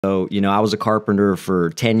So, I was a carpenter for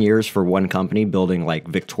 10 years for one company building like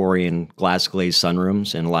Victorian glass glazed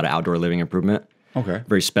sunrooms and a lot of outdoor living improvement. Okay.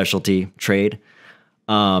 Very specialty trade.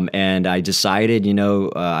 And I decided,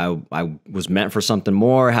 I was meant for something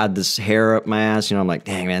more, had this hair up my ass, I'm like,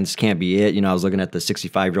 dang man, this can't be it. I was looking at the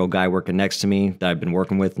 65-year-old guy working next to me that I've been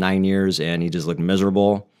working with 9 years, and he just looked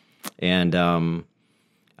miserable. And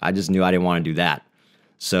I just knew I didn't want to do that.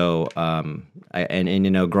 So,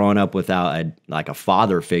 growing up without a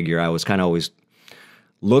father figure, I was kind of always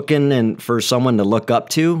looking for someone to look up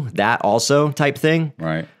to, that also type thing.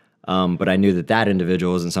 Right. But I knew that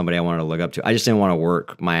individual wasn't somebody I wanted to look up to. I just didn't want to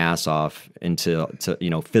work my ass off into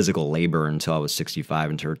physical labor until I was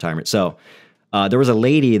 65 into retirement. So there was a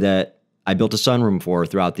lady that I built a sunroom for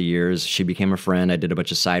throughout the years. She became a friend. I did a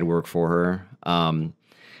bunch of side work for her.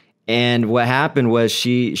 And what happened was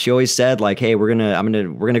she always said like, hey, we're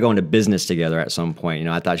gonna go into business together at some point.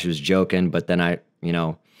 I thought she was joking, but then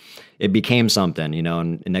it became something,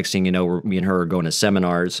 and next thing you know, me and her are going to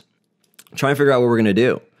seminars, trying to figure out what we're gonna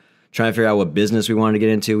do. Trying to figure out what business we wanted to get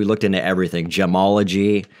into. We looked into everything,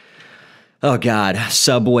 gemology, oh God,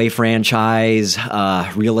 Subway franchise,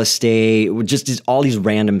 real estate, just all these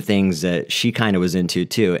random things that she kind of was into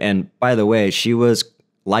too. And by the way, she was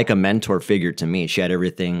like a mentor figure to me. She had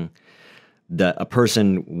everything that a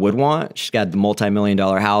person would want. She's got the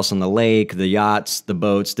multi-million-dollar house on the lake, the yachts, the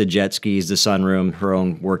boats, the jet skis, the sunroom, her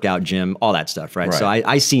own workout gym, all that stuff, right? So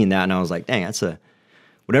I seen that and I was like, dang,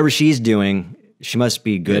 whatever she's doing, she must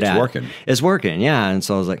be good at. It's working. It's working, yeah. And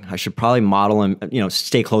so I was like, I should probably model and,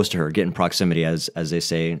 stay close to her, get in proximity, as they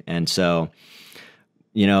say. And so,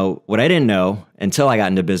 what I didn't know until I got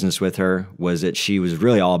into business with her was that she was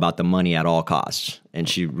really all about the money at all costs. And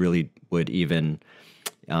she really would even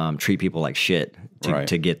treat people like shit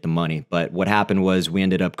to get the money. But what happened was we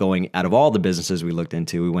ended up going, out of all the businesses we looked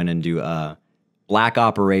into, we went into black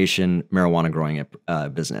operation marijuana growing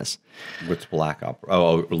business. What's black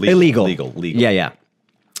illegal. Illegal. Yeah.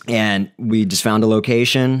 And we just found a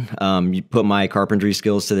location. You put my carpentry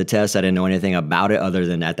skills to the test. I didn't know anything about it other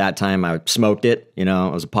than at that time I smoked it. I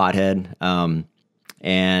was a pothead.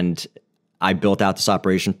 And I built out this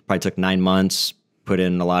operation. Probably took 9 months. Put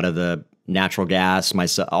in a lot of the natural gas,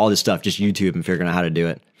 all this stuff, just YouTube and figuring out how to do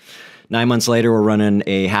it. 9 months later, we're running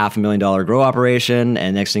a $500,000 grow operation,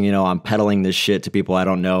 and next thing you know, I'm peddling this shit to people I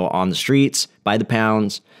don't know on the streets by the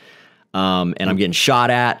pounds, and I'm getting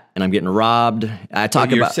shot at, and I'm getting robbed.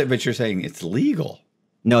 But you're saying it's legal.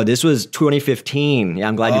 No, this was 2015. Yeah,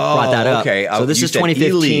 I'm glad you brought that up. Okay, so this is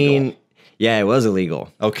 2015. Illegal. Yeah, it was illegal.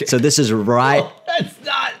 Okay, so this is right.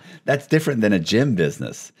 Oh, that's different than a gym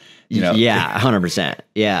business. Yeah, 100%.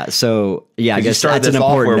 Yeah. So yeah, I guess that's an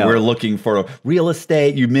important note. We're looking for real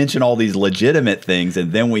estate. You mention all these legitimate things,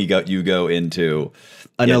 and then you go into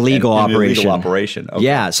an illegal operation. Illegal operation. Okay.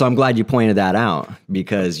 Yeah. So I'm glad you pointed that out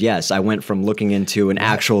because yes, I went from looking into an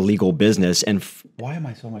actual legal business and. Why am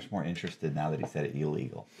I so much more interested now that he said it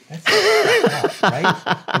illegal? That's right?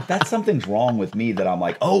 If that's something's wrong with me that I'm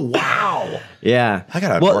like, oh, wow. Yeah. I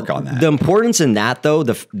got to work on that. The importance in that, though,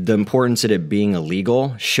 the importance of it being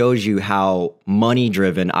illegal shows you how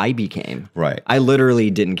money-driven I became. Right. I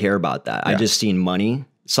literally didn't care about that. Yeah. I just seen money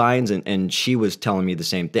signs, and she was telling me the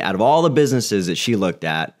same thing. Out of all the businesses that she looked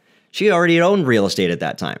at, she already owned real estate at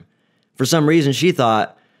that time. For some reason, she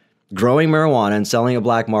thought growing marijuana and selling a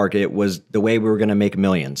black market was the way we were going to make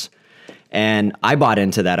millions. And I bought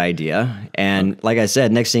into that idea. And like I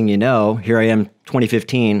said, next thing you know, here I am,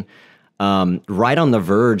 2015, right on the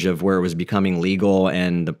verge of where it was becoming legal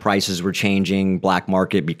and the prices were changing, black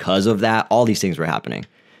market because of that. All these things were happening.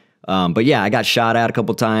 But yeah, I got shot at a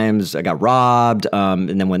couple times. I got robbed. And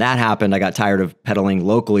then when that happened, I got tired of peddling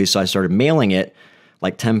locally. So I started mailing it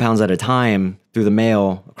like 10 pounds at a time through the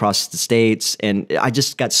mail across the states. And I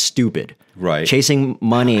just got stupid. Right. Chasing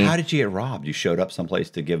money. How did you get robbed? You showed up someplace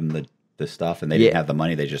to give them the stuff and they didn't have the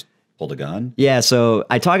money. They just pulled a gun? Yeah. So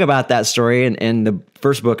I talk about that story in the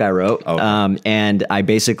first book I wrote. Okay. And I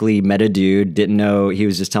basically met a dude, didn't know, he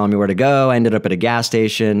was just telling me where to go. I ended up at a gas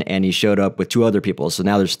station and he showed up with 2 other people. So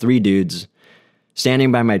now there's 3 dudes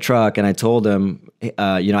standing by my truck. And I told them,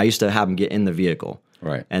 I used to have them get in the vehicle.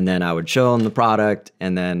 Right. And then I would show them the product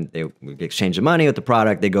and then they would exchange the money with the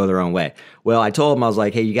product. They go their own way. Well, I told them, I was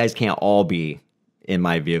like, hey, you guys can't all be in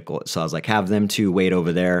my vehicle. So I was like, have them 2 wait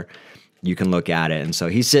over there. You can look at it. And so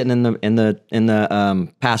he's sitting in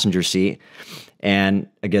the passenger seat, and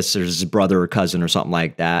I guess there's his brother or cousin or something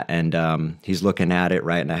like that. And he's looking at it,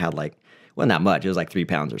 right? And I had wasn't that much. It was like 3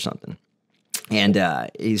 pounds or something. And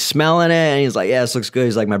he's smelling it, and he's like, yeah, this looks good.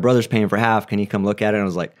 He's like, my brother's paying for half. Can you come look at it? And I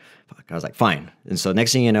was like, fuck. I was like, fine. And so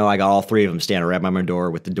next thing you know, I got all 3 of them standing right by my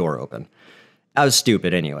door with the door open. I was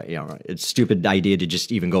stupid anyway. You know, it's a stupid idea to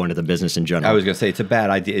just even go into the business in general. I was going to say, it's a bad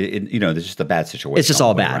idea. There's just a bad situation. It's just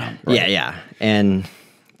all bad. Around, right? Yeah. And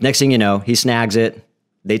next thing you know, he snags it.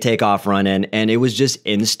 They take off running, and it was just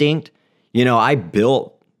instinct. You know, I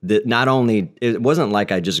built that. Not only, it wasn't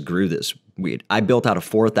like I just grew this weed. I built out a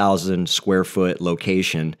 4,000 square foot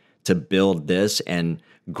location to build this and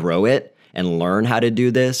grow it and learn how to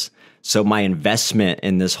do this. So my investment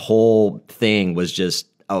in this whole thing was just,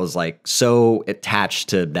 I was like so attached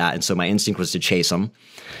to that. And so my instinct was to chase them.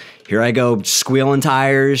 Here I go squealing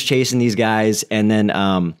tires, chasing these guys. And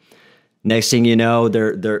then, next thing you know,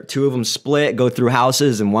 they're two of them split, go through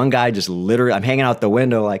houses, and one guy just literally, I'm hanging out the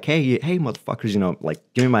window like, hey, motherfuckers, you know, like,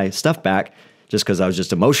 give me my stuff back, just because I was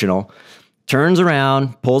just emotional. Turns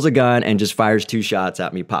around, pulls a gun, and just fires 2 shots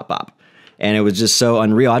at me, pop, pop. And it was just so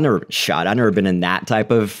unreal. I've never been shot. I've never been in that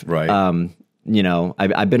type of, you know,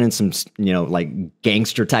 I've been in some, you know, like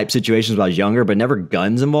gangster type situations when I was younger, but never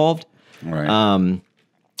guns involved. Right.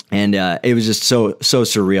 And it was just so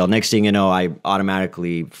surreal. Next thing you know, I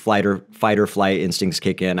automatically fight or flight instincts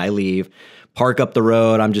kick in. I leave, park up the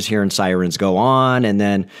road. I'm just hearing sirens go on, and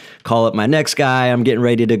then call up my next guy. I'm getting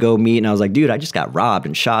ready to go meet, and I was like, dude, I just got robbed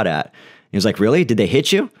and shot at. He was like, really? Did they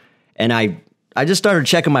hit you? And I just started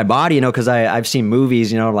checking my body, you know, because I've seen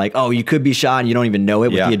movies, you know, like, oh, you could be shot and you don't even know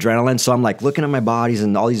it with the adrenaline. So I'm like looking at my bodies,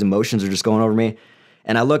 and all these emotions are just going over me.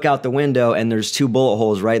 And I look out the window, and there's 2 bullet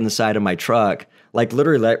holes right in the side of my truck. Like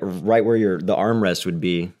literally right where the armrest would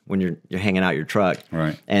be when you're hanging out your truck.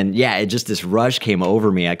 Right. And yeah, it just, this rush came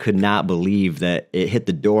over me. I could not believe that it hit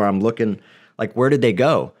the door. I'm looking like, where did they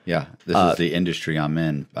go? Yeah. This is the industry I'm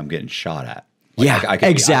in. I'm getting shot at. Like, yeah, I could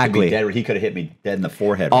exactly. Be dead. He could have hit me dead in the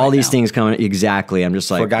forehead. All these things coming. Exactly. I'm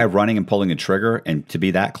just like, for a guy running and pulling a trigger and to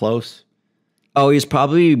be that close. Oh, he's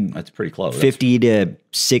probably that's pretty close. 50 to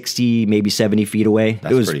 60, maybe 70 feet away.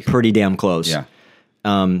 It was pretty damn close. Yeah.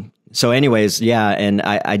 So anyways, yeah, and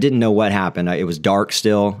I didn't know what happened. It was dark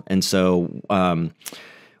still, and so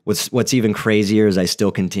what's even crazier is I still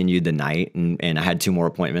continued the night, and I had 2 more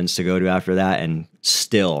appointments to go to after that, and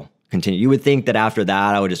still continue. You would think that after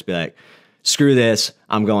that I would just be like, screw this,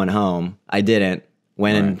 I'm going home. I didn't.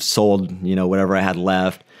 Went and sold, you know, whatever I had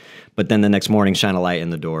left. But then the next morning, shine a light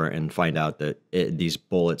in the door and find out that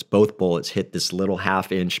both bullets hit this little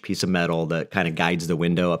 1/2-inch piece of metal that kind of guides the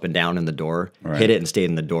window up and down in the door. Right. Hit it and stayed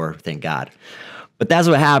in the door, thank God. But that's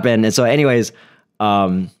what happened. And so anyways,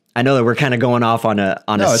 I know that we're kind of going off on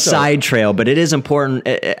a side trail, but it is important.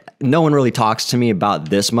 No one really talks to me about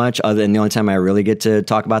this much, other than the only time I really get to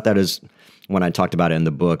talk about that is when I talked about it in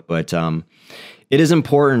the book. But it is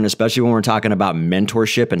important, especially when we're talking about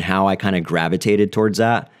mentorship and how I kind of gravitated towards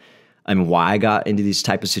that. And why I got into these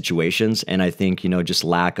type of situations. And I think, you know, just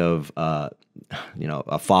lack of, you know,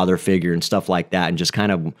 a father figure and stuff like that, and just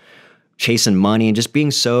kind of chasing money and just being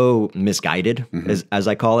so misguided, as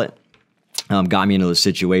I call it, got me into those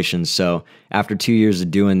situations. So after 2 years of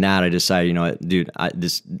doing that, I decided, you know what, dude, I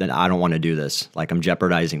don't want to do this. Like, I'm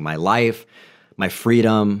jeopardizing my life, my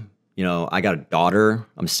freedom. You know, I got a daughter.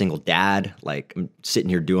 I'm a single dad. Like, I'm sitting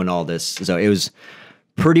here doing all this. So it was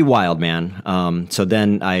pretty wild, man. So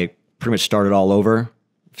then I pretty much started all over,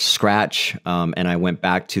 scratch, and I went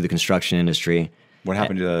back to the construction industry. What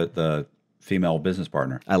happened to the female business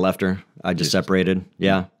partner? I left her. I just separated.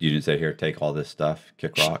 Yeah. You didn't say, here, take all this stuff,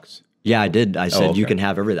 kick rocks? Yeah, I did. I said, you can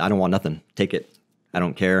have everything. I don't want nothing. Take it. I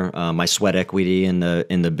don't care. My sweat equity in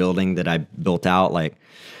the building that I built out, like,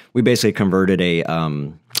 we basically converted a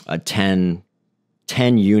 10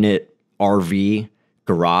 unit RV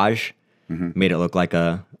garage, made it look like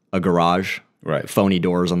a garage. Right, phony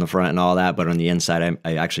doors on the front and all that, but on the inside,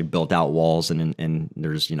 I actually built out walls, and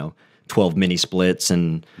there's, you know, 12 mini splits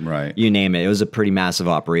and you name it. It was a pretty massive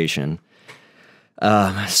operation.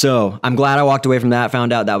 So I'm glad I walked away from that.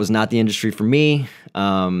 Found out that was not the industry for me,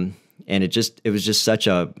 and it was just such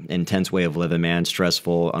a intense way of living, man,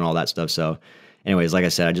 stressful and all that stuff. So, anyways, like I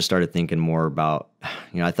said, I just started thinking more about,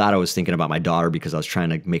 you know, I thought I was thinking about my daughter because I was trying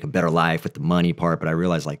to make a better life with the money part, but I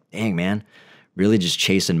realized, like, dang, man, really just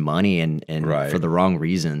chasing money and for the wrong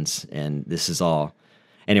reasons. And this is all,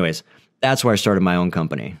 anyways, that's where I started my own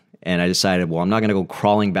company. And I decided, well, I'm not going to go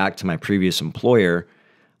crawling back to my previous employer.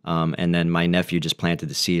 And then my nephew just planted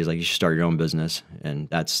the seed. He's like, you should start your own business. And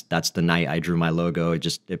that's the night I drew my logo.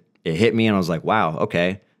 It hit me, and I was like, wow,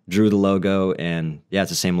 okay. Drew the logo, and yeah,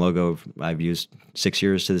 it's the same logo I've used 6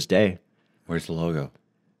 years to this day. Where's the logo?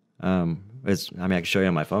 I can show you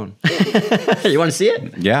on my phone. You want to see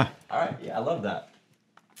it? Yeah. All right. Yeah, I love that.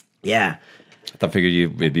 Yeah. I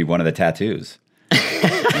figured it'd be one of the tattoos. I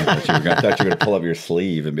thought you were going to pull up your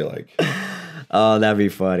sleeve and be like, oh, that'd be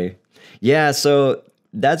funny. Yeah. So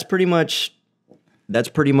that's pretty much that's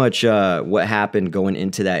pretty much what happened going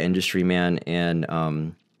into that industry, man. And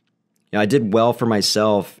I did well for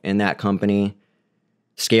myself in that company,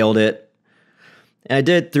 scaled it. And I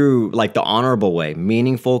did it through like the honorable way,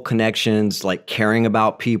 meaningful connections, like caring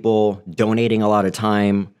about people, donating a lot of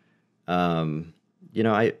time.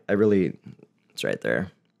 I really, it's right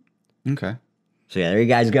there. Okay. So yeah, there you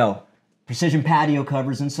guys go. Precision patio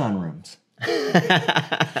covers and sunrooms.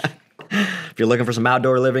 If you're looking for some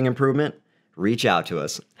outdoor living improvement, reach out to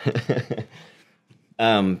us.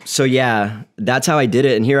 So yeah, that's how I did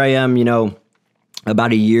it. And here I am,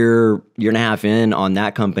 about a year and a half in on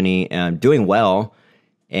that company, doing well.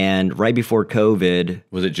 And right before COVID,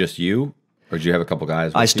 was it just you, or did you have a couple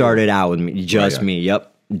guys? I started out with me, just me.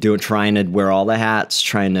 Yep, trying to wear all the hats,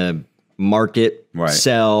 trying to market,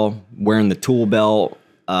 sell, wearing the tool belt,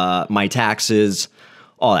 my taxes,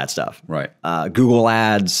 all that stuff. Right. Google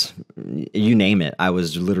ads, you name it. I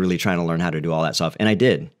was literally trying to learn how to do all that stuff, and I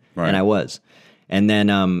did, and I was. And then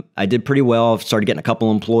I did pretty well. Started getting a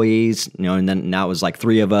couple employees, and then now it was like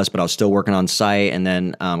 3 of us, but I was still working on site. And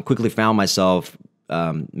then quickly found myself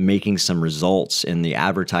making some results in the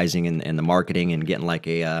advertising and the marketing, and getting like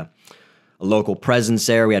a local presence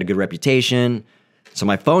there. We had a good reputation. So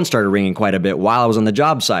my phone started ringing quite a bit while I was on the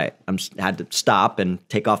job site. I had to stop and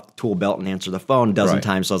take off the tool belt and answer the phone a dozen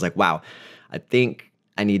times. So I was like, wow, I think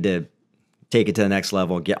I need to take it to the next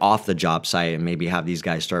level, get off the job site, and maybe have these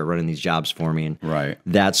guys start running these jobs for me. And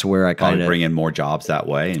that's where I kind of bring in more jobs that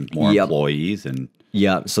way and more employees. And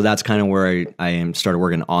so that's kind of where I started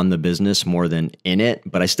working on the business more than in it,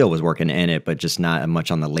 but I still was working in it, but just not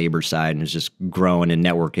much on the labor side, and it's just growing and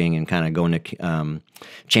networking and kind of going to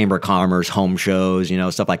Chamber of Commerce, home shows,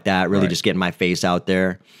 stuff like that, really just getting my face out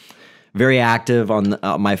there. Very active on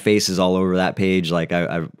my face is all over that page. Like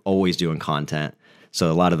I'm always doing content. So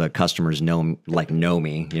a lot of the customers know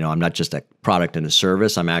me. I'm not just a product and a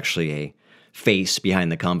service. I'm actually a face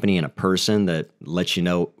behind the company and a person that lets you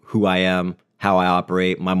know who I am, how I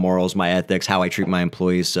operate, my morals, my ethics, how I treat my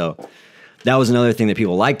employees. So that was another thing that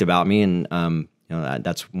people liked about me. And,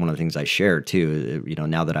 that's one of the things I share too.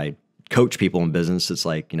 Now that I coach people in business, it's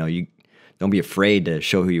like, you don't be afraid to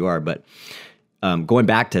show who you are. But going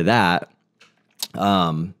back to that,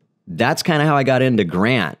 that's kind of how I got into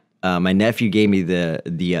Grant. My nephew gave me the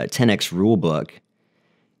 10X rule book,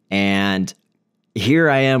 and here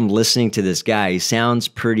I am listening to this guy. He sounds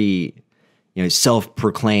pretty,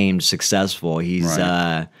 self-proclaimed successfof. He's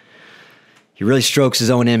he really strokes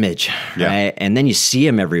his own image, right? And then you see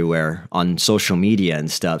him everywhere on social media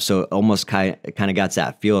and stuff. So it almost kind of got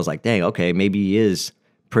that feel. It's like, dang, okay, maybe he is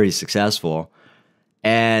pretty successful.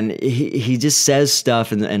 And he just says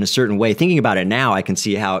stuff in a certain way. Thinking about it now, I can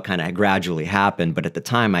see how it kind of gradually happened. But at the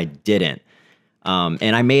time, I didn't.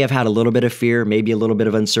 And I may have had a little bit of fear, maybe a little bit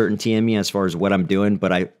of uncertainty in me as far as what I'm doing.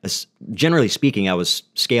 But generally speaking, I was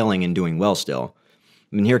scaling and doing well still.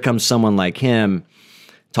 I mean, here comes someone like him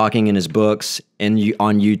talking in his books and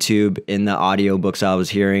on YouTube, in the audio books I was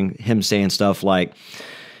hearing, him saying stuff like,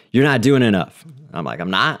 "You're not doing enough." I'm like, "I'm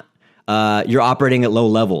not." "You're operating at low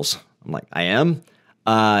levels." I'm like, "I am."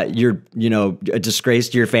 "You're, a disgrace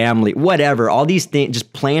to your family," whatever, all these things,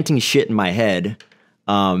 just planting shit in my head.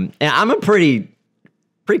 And I'm a pretty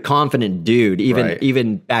confident dude,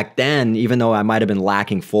 even back then, even though I might've been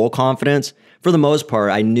lacking full confidence. For the most part,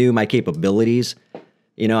 I knew my capabilities.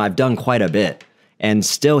 I've done quite a bit, and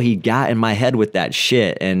still he got in my head with that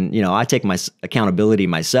shit. And, I take my accountability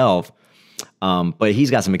myself. But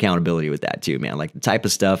he's got some accountability with that too, man. Like the type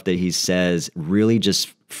of stuff that he says really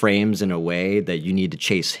just frames in a way that you need to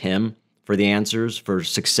chase him for the answers, for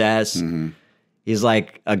success. Mm-hmm. He's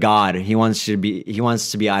like a god. He wants to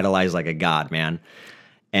be idolized like a god, man.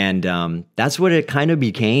 And that's what it kind of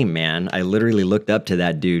became, man. I literally looked up to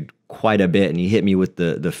that dude quite a bit, and he hit me with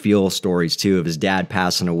the feel stories too of his dad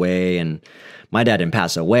passing away. And my dad didn't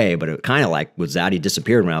pass away, but it kind of like was that he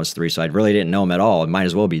disappeared when I was 3, so I really didn't know him at all. It might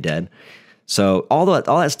as well be dead. So all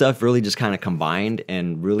that stuff really just kind of combined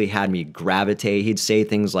and really had me gravitate. He'd say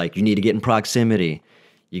things like, "You need to get in proximity.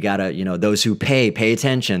 You gotta, those who pay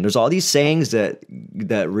attention." There's all these sayings that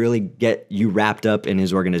really get you wrapped up in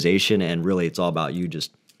his organization, and really it's all about you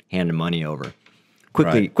just handing money over.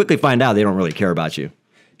 Quickly find out they don't really care about you.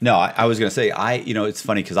 No, I was gonna say, it's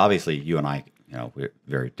funny because obviously you and I, we're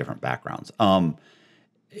very different backgrounds.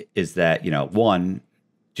 Is that one,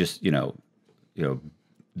 just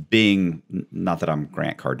being, not that I'm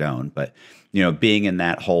Grant Cardone, but being in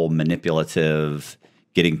that whole manipulative,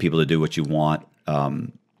 getting people to do what you want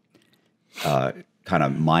kind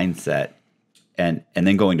of mindset, and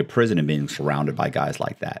then going to prison and being surrounded by guys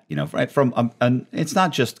like that, right from it's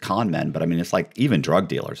not just con men, but I mean it's like even drug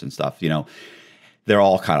dealers and stuff, they're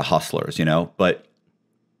all kind of hustlers, you know, but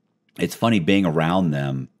it's funny being around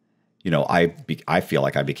them. You know, I feel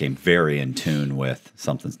like I became very in tune with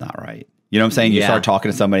something's not right. You know what I'm saying? You start talking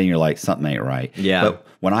to somebody and you're like, something ain't right. Yeah. But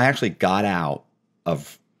when I actually got out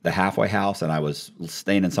of the halfway house and I was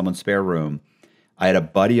staying in someone's spare room, I had a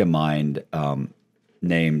buddy of mine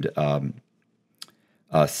named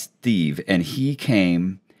Steve, and he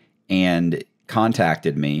came and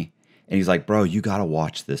contacted me, and he's like, bro, you got to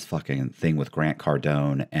watch this fucking thing with Grant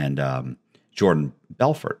Cardone and Jordan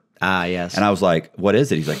Belfort. Ah, yes. And I was like, what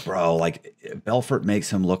is it? He's like, bro, like Belfort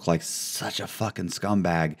makes him look like such a fucking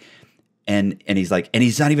scumbag. And he's like, and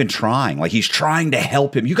he's not even trying. Like, he's trying to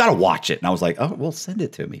help him. You got to watch it. And I was like, oh, well, send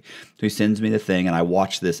it to me. So he sends me the thing, and I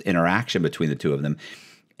watch this interaction between the two of them.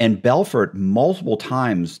 And Belfort, multiple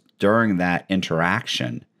times during that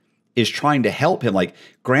interaction, is trying to help him. Like,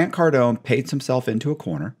 Grant Cardone paints himself into a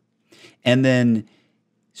corner and then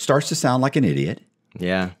starts to sound like an idiot.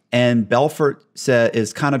 Yeah. And Belfort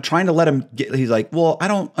is kind of trying to let him get, he's like, well, I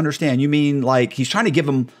don't understand. You mean like, he's trying to give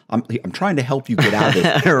him, I'm trying to help you get out of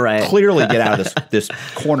this. Right. Clearly get out of this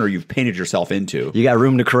corner you've painted yourself into. You got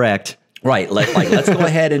room to correct. Right. Like let's go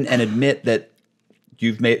ahead and admit that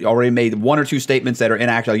you've already made one or two statements that are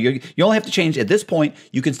inaccurate. You only have to change at this point.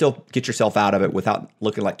 You can still get yourself out of it without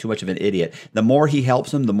looking like too much of an idiot. The more he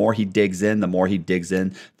helps him, the more he digs in, the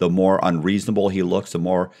more unreasonable he looks, the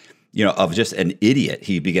more, you know, of just an idiot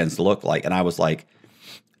he begins to look like. And I was like,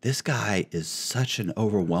 this guy is such an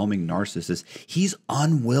overwhelming narcissist. He's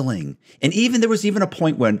unwilling. And there was even a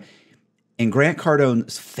point when in Grant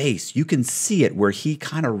Cardone's face, you can see it where he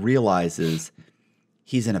kind of realizes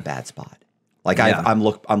he's in a bad spot. Like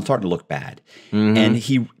I'm starting to look bad.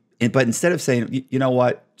 Mm-hmm. But instead of saying, you know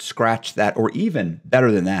what, scratch that, or even better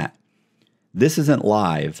than that, this isn't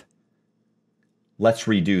live. Let's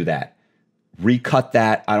redo that. Recut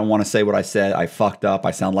that. I don't want to say what I said. I fucked up.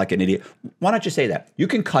 I sound like an idiot. Why not just say that? You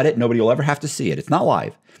can cut it. Nobody will ever have to see it. It's not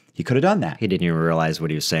live. He could have done that. He didn't even realize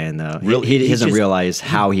what he was saying, though. He doesn't realize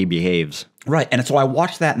how he behaves. Right. And so I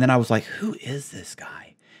watched that, and then I was like, who is this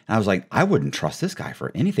guy? And I was like, I wouldn't trust this guy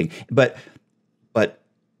for anything. But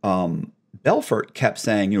Belfort kept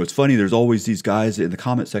saying, you know, it's funny, there's always these guys in the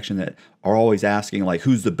comment section that are always asking, like,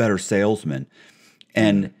 who's the better salesman?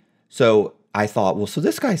 And so I thought, well, so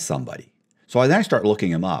this guy's somebody. So then I started looking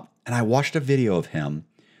him up, and I watched a video of him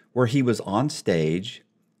where he was on stage,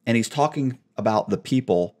 and he's talking about the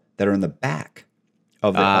people that are in the back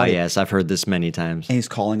of the audience. Yes, I've heard this many times. And he's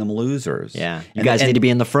calling them losers. Yeah, you guys need to be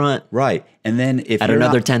in the front. Right. And then if at you're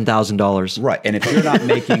another $10,000. Right. And if you're not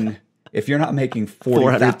making $400,000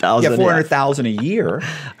 $400,000 a year.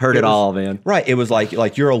 Heard it all, man. Right. It was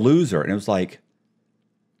like you're a loser. And it was like,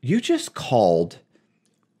 you just called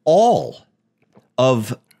all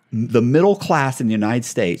of the middle class in the United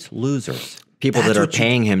States losers. People that are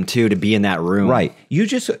paying him to be in that room. Right.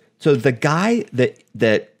 So the guy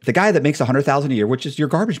that makes $100,000 a year, which is your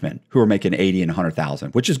garbage men who are making $80,000 and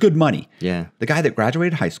 $100,000, which is good money. Yeah. The guy that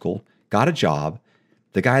graduated high school, got a job,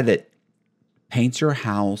 the guy that paints your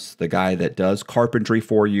house, the guy that does carpentry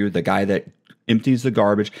for you, the guy that empties the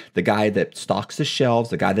garbage, the guy that stocks the shelves,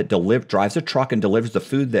 the guy that drives a truck and delivers the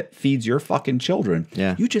food that feeds your fucking children.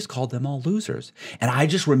 Yeah. You just called them all losers. And I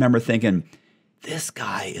just remember thinking, this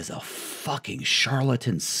guy is a fucking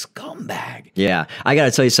charlatan scumbag. Yeah. I got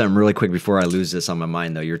to tell you something really quick before I lose this on my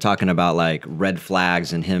mind, though. You're talking about like red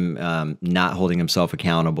flags and him not holding himself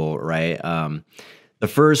accountable, right? The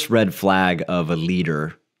first red flag of a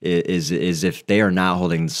leader is if they are not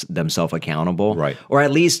holding themselves accountable, right? Or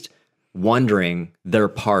at least wondering their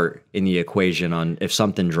part in the equation on if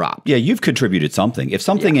something dropped. Yeah, you've contributed something. If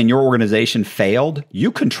something in your organization failed,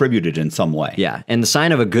 you contributed in some way. Yeah, and the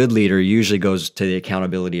sign of a good leader usually goes to the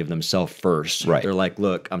accountability of themselves first. Right. They're like,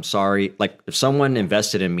 look, I'm sorry. Like if someone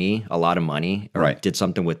invested in me a lot of money or did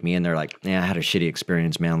something with me and they're like, yeah, I had a shitty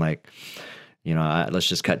experience, man. Like, you know, let's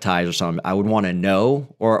just cut ties or something. I would want to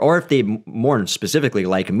know, or if they more specifically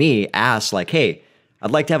like me ask like, hey, I'd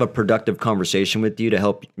like to have a productive conversation with you to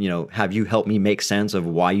help, you know, have you help me make sense of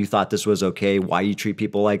why you thought this was okay, why you treat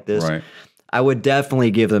people like this. Right. I would definitely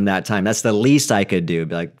give them that time. That's the least I could do.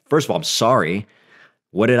 Be like, first of all, I'm sorry.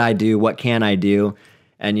 What did I do? What can I do?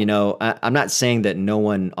 And, you know, I'm not saying that no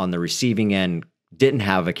one on the receiving end didn't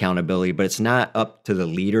have accountability, but it's not up to the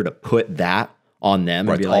leader to put that on them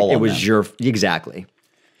and be like, it was your, exactly.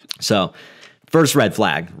 So first red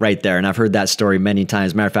flag right there. And I've heard that story many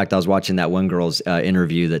times. Matter of fact, I was watching that one girl's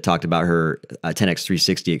interview that talked about her 10X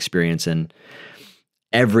 360 experience, and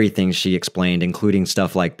everything she explained, including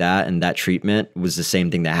stuff like that and that treatment, was the same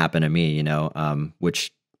thing that happened to me, you know,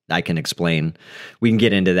 which I can explain. We can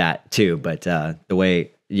get into that too. But the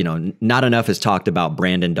way you know, not enough is talked about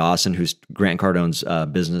Brandon Dawson, who's Grant Cardone's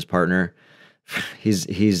business partner.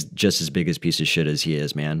 He's just as big as piece of shit as he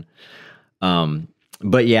is, man.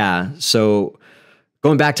 But yeah, so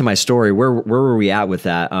going back to my story, where were we at with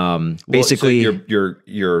that? Basically, so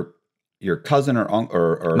your cousin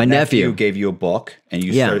or my nephew gave you a book, and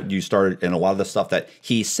you started, and a lot of the stuff that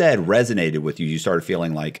he said resonated with you. You started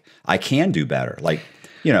feeling like, I can do better. Like,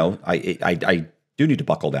 you know, I do need to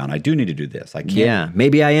buckle down. I do need to do this. I can't. Yeah,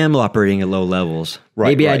 maybe I am operating at low levels. Right,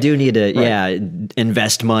 maybe I right. do need to,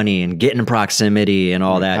 invest money and get in proximity and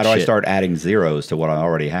all that. How do shit. I start adding zeros to what I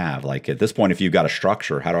already have? Like at this point, if you've got a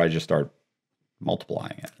structure, how do I just start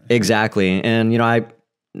multiplying it? Exactly. And, you know,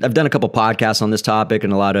 I've done a couple podcasts on this topic,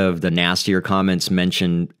 and a lot of the nastier comments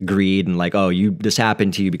mention greed and like, oh, this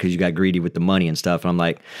happened to you because you got greedy with the money and stuff. And I'm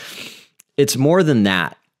like, it's more than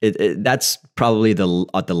that. That's probably at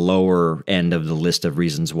the lower end of the list of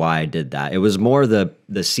reasons why I did that. It was more the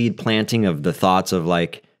seed planting of the thoughts of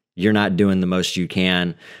like, you're not doing the most you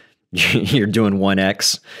can. You're doing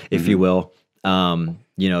 1x, if you will.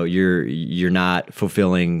 You know, you're not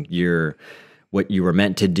fulfilling what you were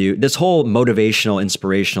meant to do. This whole motivational,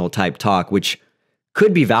 inspirational type talk, which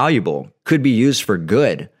could be valuable, could be used for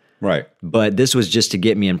good. Right. But this was just to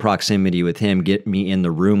get me in proximity with him, get me in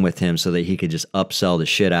the room with him so that he could just upsell the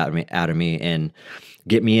shit out of me and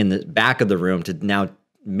get me in the back of the room to now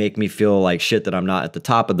make me feel like shit that I'm not at the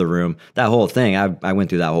top of the room. That whole thing, I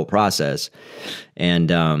went through that whole process. And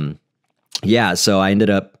so I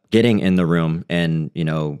ended up getting in the room and, you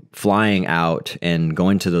know, flying out and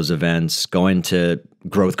going to those events, going to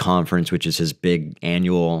Growth Conference, which is his big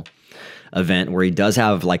annual event where he does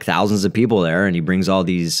have like thousands of people there, and he brings all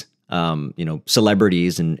these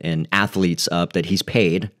celebrities and athletes up that he's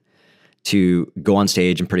paid to go on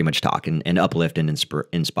stage and pretty much talk and uplift and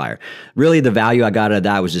inspire. Really, the value I got out of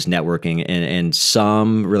that was just networking and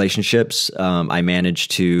some relationships. I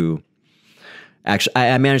managed to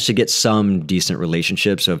get some decent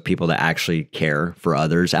relationships of people that actually care for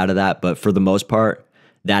others out of that. But for the most part,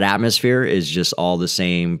 that atmosphere is just all the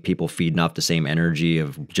same people feeding off the same energy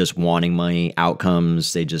of just wanting money,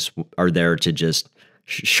 outcomes. They just are there to just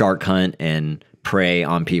shark hunt and prey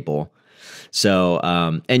on people. So,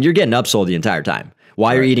 and you're getting upsold the entire time.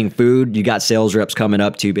 While you're eating food, you got sales reps coming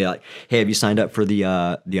up to be like, "Hey, have you signed up for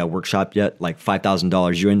the workshop yet? Like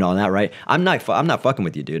 $5,000. You in on that, right? I'm not fucking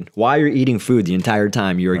with you, dude. While you're eating food the entire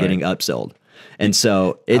time, you are getting upsold." And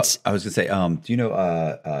so it's. I was gonna say, do you know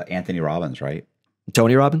Anthony Robbins, right?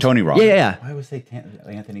 Tony Robbins? Tony Robbins. Yeah. I always say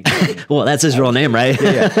Anthony. Well, that's his real name, right?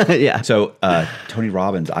 Yeah. Yeah. So Tony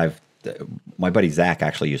Robbins, my buddy Zach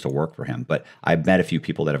actually used to work for him, but I've met a few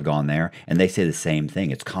people that have gone there, and they say the same thing.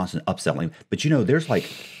 It's constant upselling. But you know, there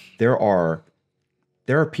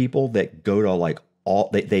are people that go to like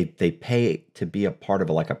they pay to be a part of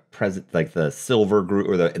like the silver group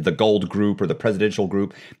or the gold group or the presidential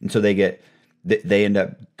group, and so they end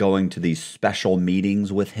up going to these special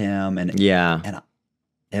meetings with him,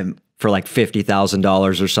 and for like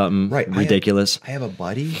 $50,000 or something, right? Ridiculous. I have a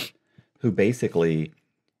buddy who basically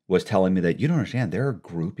was telling me that you don't understand. There are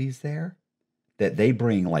groupies there that they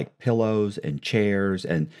bring like pillows and chairs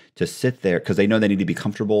and to sit there because they know they need to be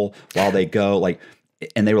comfortable while they go. Like,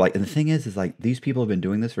 and they were like, and the thing is like these people have been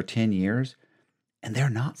doing this for 10 years and they're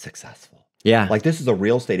not successful. Yeah. Like this is a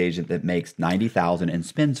real estate agent that makes $90,000 and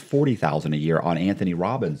spends $40,000 a year on Anthony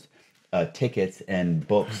Robbins tickets and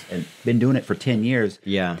books and been doing it for 10 years.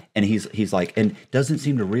 Yeah. And he's like, and doesn't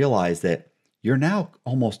seem to realize that you're now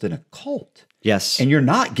almost in a cult. Yes. And you're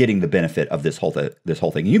not getting the benefit of this whole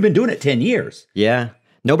thing. You've been doing it 10 years. Yeah.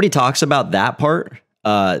 Nobody talks about that part.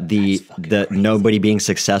 The nobody being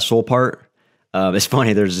successful part. It's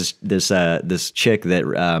funny. There's this chick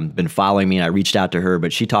that been following me, and I reached out to her,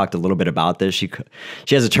 but she talked a little bit about this. She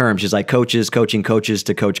has a term. She's like coaching coaches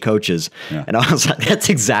to coach coaches, and I was like, that's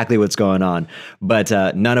exactly what's going on. But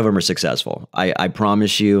none of them are successful. I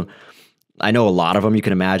promise you. I know a lot of them. You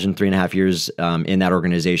can imagine 3.5 years in that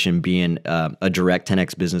organization being a direct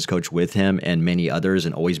 10X business coach with him and many others,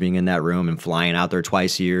 and always being in that room and flying out there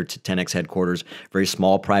twice a year to 10X headquarters. Very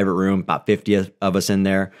small private room, about 50 of us in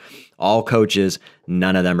there, all coaches.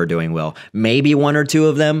 None of them are doing well. Maybe one or two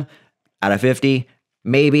of them out of 50.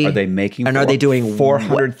 Maybe are they making? And are they doing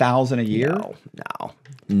 $400,000 a year?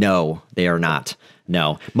 No, they are not.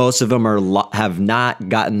 No, most of them have not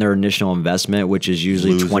gotten their initial investment, which is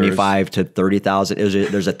usually $25,000 to $30,000.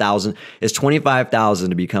 There's $1,000. It's $25,000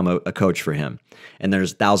 to become a coach for him, and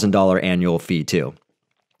there's $1,000 annual fee too.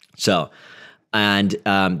 So, and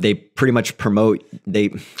they pretty much promote.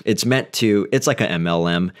 It's meant to. It's like an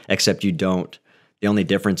MLM, except you don't The only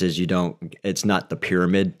difference is it's not the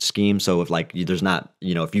pyramid scheme. So if like there's not,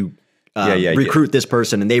 if you recruit this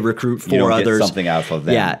person and they recruit you four don't others, get something out of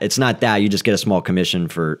them. Yeah, it's not that. You just get a small commission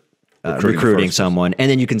for recruiting someone,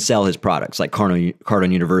 and then you can sell his products like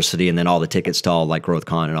Cardone University, and then all the tickets to all like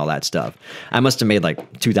GrowthCon and all that stuff. I must have made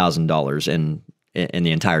like $2,000 in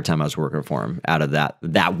the entire time I was working for him out of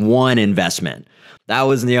that one investment. That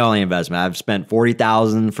wasn't the only investment. I've spent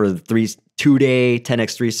 $40,000 for the 2-day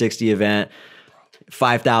 10X 360 event.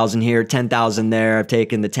 5,000 here, 10,000 there. I've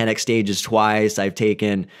taken the 10X stages twice. I've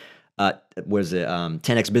taken,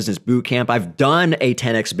 10X business boot camp. I've done a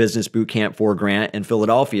 10X business boot camp for Grant in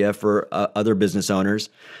Philadelphia for other business owners.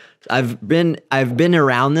 I've been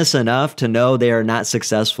around this enough to know they are not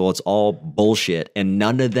successful. It's all bullshit. And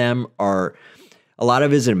none of them are, a lot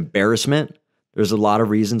of it is embarrassment. There's a lot of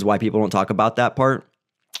reasons why people don't talk about that part.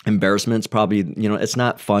 Embarrassment's probably, it's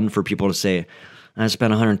not fun for people to say, I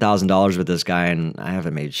spent $100,000 with this guy and I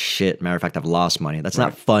haven't made shit. Matter of fact, I've lost money. That's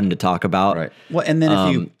not fun to talk about. Right. Well, and then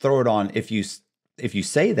if you throw it on, if you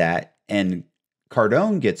say that and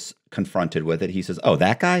Cardone gets confronted with it, he says, "Oh,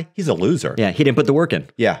 that guy, he's a loser." Yeah, he didn't put the work in.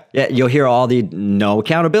 Yeah. You'll hear all the no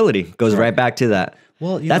accountability goes right back to that.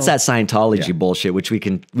 Well, that's that Scientology bullshit, which we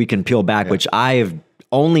can peel back, which I have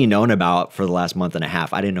only known about for the last month and a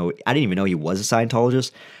half. I didn't even know he was a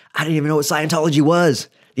Scientologist. I didn't even know what Scientology was.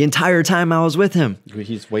 The entire time I was with him. They're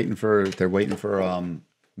waiting for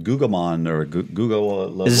Googlemon or Google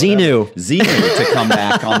Xenu to come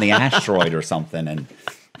back on the asteroid or something and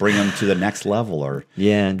bring them to the next level, or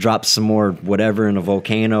drop some more whatever in a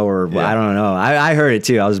volcano, or I don't know. I heard it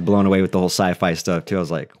too. I was blown away with the whole sci-fi stuff too. I was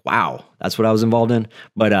like, wow, that's what I was involved in.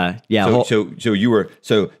 But So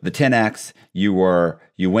the 10X, you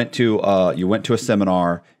went to a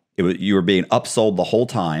seminar. You were being upsold the whole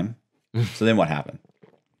time. So then what happened?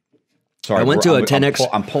 Sorry, I went to a 10X.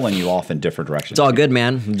 I'm pulling you off in different directions. It's all good,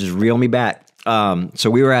 man. Just reel me back.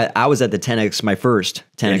 So I was at the 10X, my first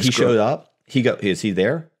 10X. And he showed up. Is he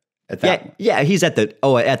there at that? Yeah. He's at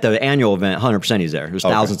the annual event. 100% he's there. There's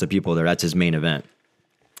thousands of people there. That's his main event.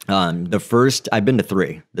 I've been to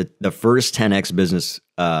 3. The first 10X business,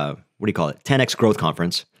 what do you call it? 10X Growth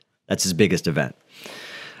Conference. That's his biggest event.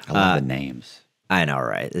 I love the names. I know,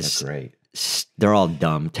 right? That's great. They're all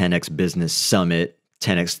dumb. 10X Business Summit.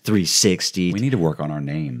 10X 360. We need to work on our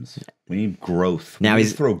names. We need growth. Now we need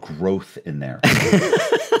to throw growth in there.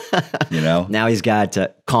 Now he's got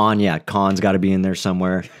Con. Yeah, Con's got to be in there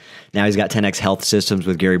somewhere. Now he's got 10X Health Systems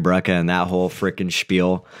with Gary Brecka and that whole freaking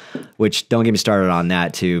spiel, which don't get me started on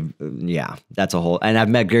that too. Yeah, that's a whole. And I've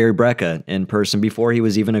met Gary Brecka in person before he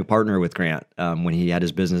was even a partner with Grant when he had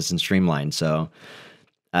his business in Streamline. So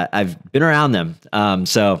I've been around them.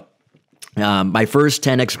 My first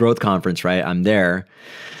 10X Growth Conference, right? I'm there.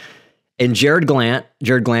 And Jared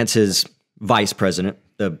Glant's his vice president,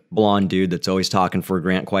 the blonde dude that's always talking for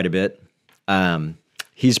Grant quite a bit.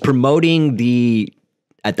 He's promoting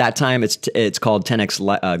at that time, it's called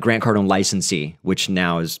 10X Grant Cardone Licensee, which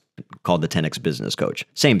now is called the 10X Business Coach.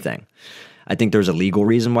 Same thing. I think there's a legal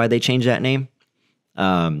reason why they changed that name.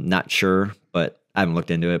 Not sure, but I haven't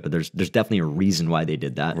looked into it, but there's definitely a reason why they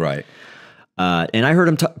did that. Right. And I heard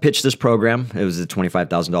him pitch this program. It was a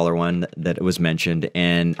 $25,000 one that was mentioned.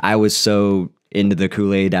 And I was so into the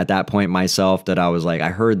Kool-Aid at that point myself that I was like, I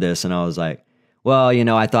heard this and I was like, well,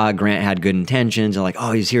 I thought Grant had good intentions and like,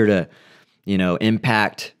 oh, he's here to,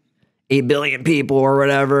 impact 8 billion people or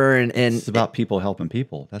whatever. And it's about people helping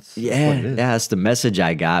people. That's what it is. Yeah, that's the message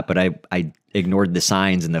I got. But I ignored the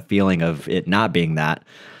signs and the feeling of it not being that.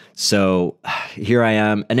 So here I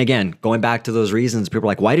am. And again, going back to those reasons, people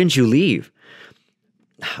are like, why didn't you leave?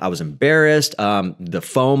 I was embarrassed. The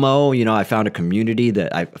FOMO, I found a community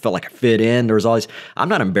that I felt like I fit in. There was always, I'm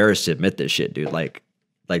not embarrassed to admit this shit, dude. Like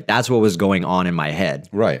that's what was going on in my head.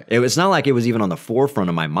 Right. It was not like it was even on the forefront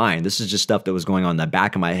of my mind. This is just stuff that was going on in the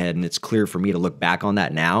back of my head. And it's clear for me to look back on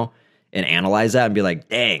that now and analyze that and be like,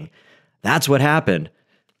 dang, that's what happened.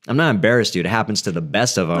 I'm not embarrassed, dude. It happens to the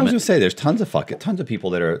best of them. I was gonna say, there's tons of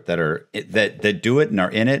people that do it and are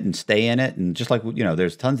in it and stay in it, and just like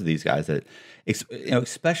there's tons of these guys that,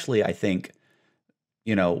 especially I think,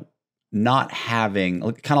 not having,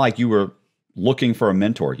 kind of like you were looking for a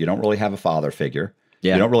mentor. You don't really have a father figure.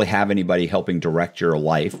 Yeah. You don't really have anybody helping direct your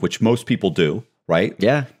life, which most people do, right?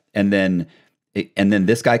 Yeah. And then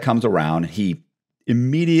this guy comes around. He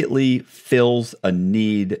immediately fills a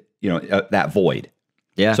need, that void.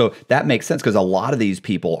 Yeah. So that makes sense because a lot of these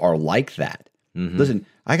people are like that. Mm-hmm. Listen,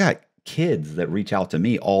 I got kids that reach out to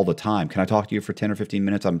me all the time. Can I talk to you for 10 or 15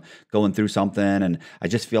 minutes? I'm going through something and I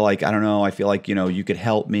just feel like, I don't know, I feel like, you could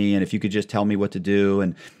help me and if you could just tell me what to do.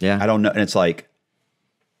 And I don't know. And it's like,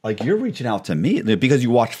 like you're reaching out to me because you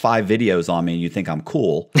watch 5 videos on me and you think I'm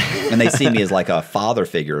cool, and they see me as like a father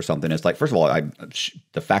figure or something. It's like, first of all,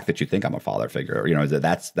 the fact that you think I'm a father figure, you know,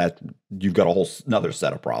 that you've got a whole another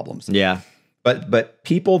set of problems. Yeah. But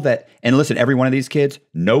people that, and listen, every one of these kids,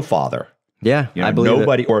 no father. Yeah, you know, I believe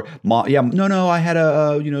nobody, or mom. Yeah, no. I had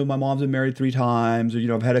you know, my mom's been married 3 times, or you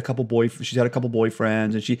know, I've had a couple she's had a couple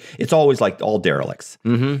boyfriends, and it's always like all derelicts.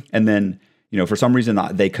 And then, you know, for some reason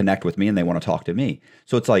they connect with me and they want to talk to me.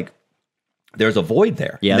 So it's like there's a void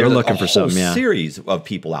there. Yeah, they're looking for something. Yeah, series of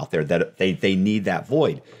people out there that they need that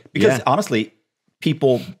void because honestly,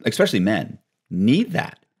 people, especially men, need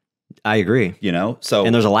that. I agree. You know, so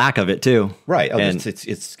and there's a lack of it too. Right. And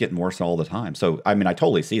it's getting worse all the time. So I mean, I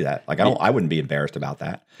totally see that. Like I wouldn't be embarrassed about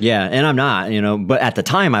that. Yeah, and I'm not, you know, but at the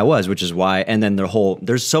time I was, which is why. And then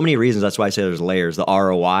there's so many reasons. That's why I say there's layers. The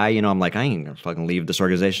ROI, you know, I'm like, I ain't gonna fucking leave this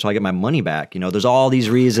organization until I get my money back. You know, there's all these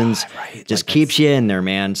reasons. Right. Just like keeps you in there,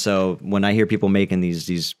 man. So when I hear people making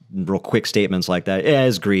these real quick statements like that, yeah,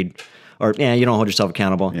 it's greed, or yeah, you don't hold yourself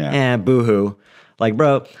accountable. Yeah, boo-hoo. Like,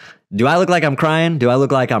 bro. Do I look like I'm crying? Do I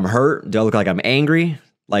look like I'm hurt? Do I look like I'm angry?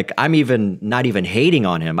 Like I'm not even hating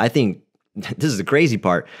on him. I think this is the crazy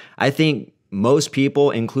part. I think most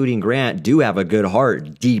people, including Grant, do have a good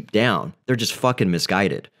heart deep down. They're just fucking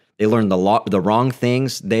misguided. They learn the wrong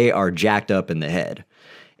things. They are jacked up in the head.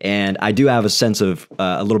 And I do have a sense of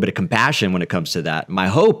a little bit of compassion when it comes to that. My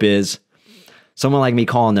hope is someone like me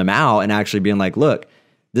calling them out and actually being like, look,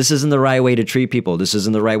 this isn't the right way to treat people. This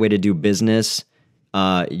isn't the right way to do business.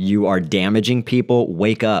 You are damaging people.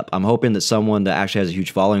 Wake up. I'm hoping that someone that actually has a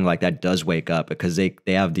huge following like that does wake up because they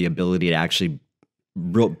have the ability to actually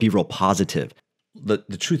be real positive. The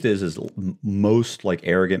truth is most like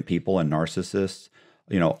arrogant people and narcissists,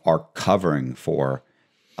 you know, are covering for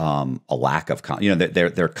a lack of, you know,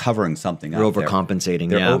 they're covering something. They're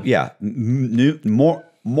overcompensating.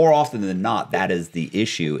 More often than not, that is the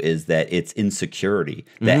issue, is that it's insecurity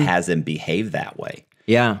that has them behave that way.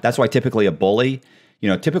 Yeah. That's why typically a bully,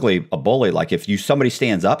 like if somebody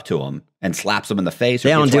stands up to them and slaps them in the face,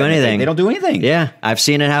 they don't do anything. They don't do anything. Yeah. I've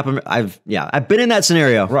seen it happen. I've been in that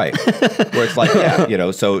scenario. Right. Where it's like, yeah, you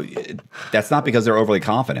know, so that's not because they're overly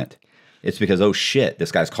confident. It's because, oh shit,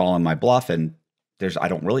 this guy's calling my bluff and I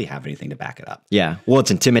don't really have anything to back it up. Yeah. Well,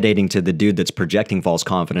 it's intimidating to the dude that's projecting false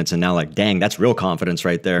confidence. And now like, dang, that's real confidence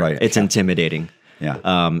right there. Right. It's intimidating.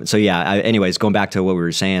 Yeah. So yeah, anyways, going back to what we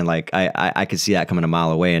were saying, like I could see that coming a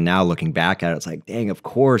mile away. And now looking back at it, it's like, dang, of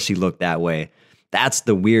course he looked that way. That's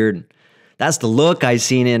the look I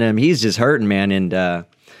seen in him. He's just hurting, man. And,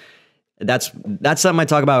 that's something I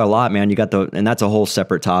talk about a lot, man. And that's a whole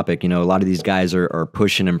separate topic. You know, a lot of these guys are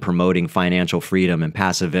pushing and promoting financial freedom and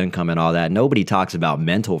passive income and all that. Nobody talks about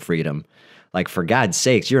mental freedom. Like, for God's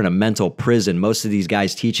sakes, you're in a mental prison. Most of these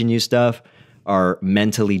guys teaching you stuff are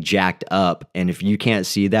mentally jacked up. And if you can't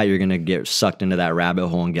see that, you're going to get sucked into that rabbit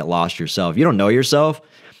hole and get lost yourself. If you don't know yourself,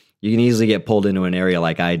 you can easily get pulled into an area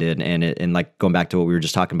like I did. And like going back to what we were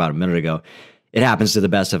just talking about a minute ago, it happens to the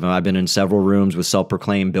best of them. I've been in several rooms with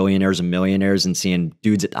self-proclaimed billionaires and millionaires and seeing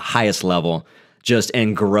dudes at the highest level just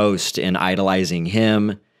engrossed in idolizing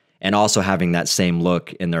him and also having that same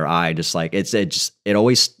look in their eye. Just like it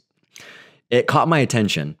caught my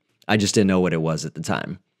attention. I just didn't know what it was at the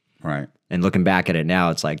time. Right. And looking back at it now,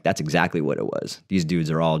 it's like, that's exactly what it was. These dudes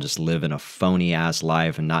are all just living a phony ass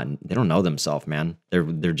life and they don't know themselves, man.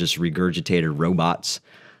 They're just regurgitated robots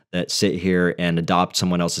that sit here and adopt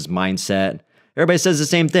someone else's mindset. Everybody says the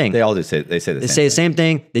same thing. They all do say the same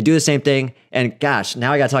thing. They do the same thing. And gosh,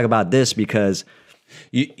 now I got to talk about this because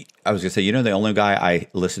I was gonna say, you know, the only guy I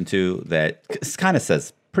listen to that kind of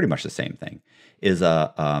says pretty much the same thing is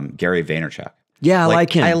Gary Vaynerchuk. Yeah, I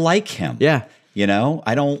like him. I like him. Yeah, you know,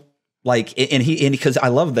 I don't like, and because I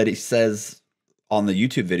love that he says on the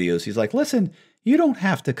YouTube videos, he's like, listen, you don't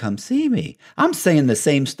have to come see me. I'm saying the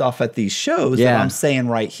same stuff at these shows that I'm saying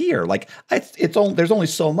right here. Like there's only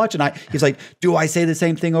so much. And he's like, do I say the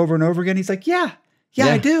same thing over and over again? He's like, yeah,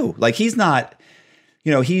 I do. Like he's not,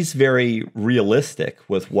 you know, he's very realistic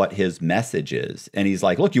with what his message is. And he's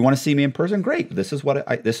like, look, you want to see me in person? Great.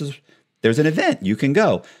 There's an event. You can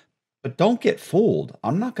go. But don't get fooled.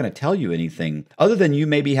 I'm not going to tell you anything other than you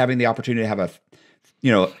maybe having the opportunity to have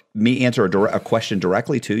me answer a question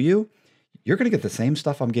directly to you. You're going to get the same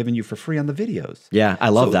stuff I'm giving you for free on the videos. Yeah, I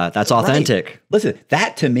love that. That's authentic. Right. Listen,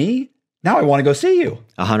 that to me, now I want to go see you.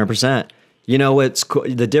 100%. You know, what's cool,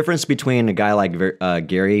 the difference between a guy like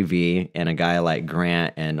Gary V and a guy like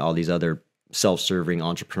Grant and all these other self-serving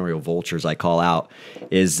entrepreneurial vultures I call out,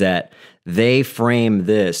 is that they frame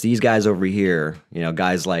these guys over here,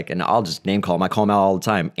 guys like, and I'll just name call them. I call them out all the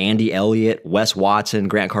time. Andy Elliot, Wes Watson,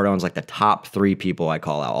 Grant Cardone's like the top 3 people I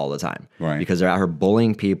call out all the time. Right. Because they're out here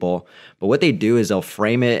bullying people. But what they do is they'll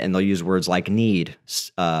frame it and they'll use words like need,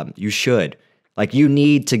 you should. Like, you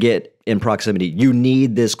need to get in proximity. You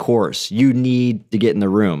need this course. You need to get in the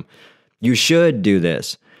room. You should do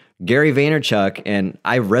this. Gary Vaynerchuk, and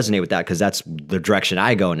I resonate with that because that's the direction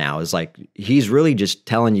I go now, is like, he's really just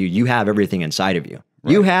telling you, you have everything inside of you.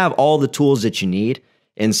 Right. You have all the tools that you need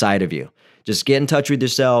inside of you. Just get in touch with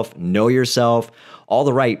yourself, know yourself, all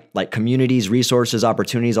the right like communities, resources,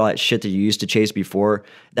 opportunities, all that shit that you used to chase before.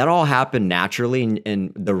 That all happened naturally,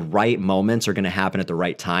 and the right moments are going to happen at the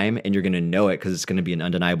right time, and you're going to know it because it's going to be an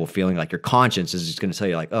undeniable feeling. Like, your conscience is just going to tell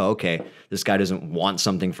you like, oh, okay, this guy doesn't want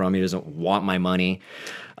something from me, doesn't want my money.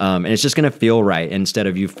 And it's just going to feel right instead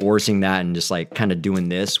of you forcing that and just like kind of doing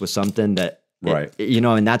this with something that, right.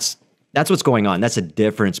 And that's what's going on. That's a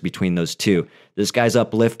difference between those two. This guy's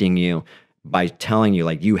uplifting you by telling you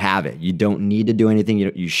like, you have it. You don't need to do anything.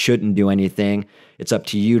 You shouldn't do anything. It's up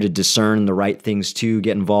to you to discern the right things to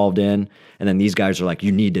get involved in. And then these guys are like,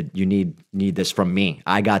 you need this from me.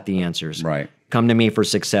 I got the answers. Right. Come to me for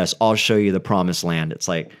success. I'll show you the promised land. It's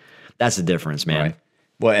like, that's the difference, man. Right.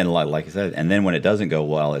 Well, and like I said, and then when it doesn't go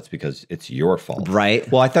well, it's because it's your fault. Right.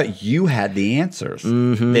 Well, I thought you had the answers.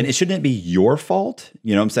 Mm-hmm. Then shouldn't it be your fault?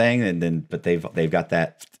 You know what I'm saying? And then, but they've got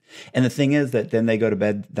that. And the thing is that then they go to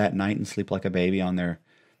bed that night and sleep like a baby on their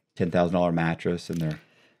 $10,000 mattress and their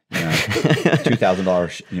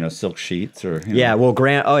 $2,000 silk sheets or Yeah. Well,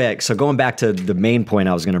 Grant. Oh yeah. So going back to the main point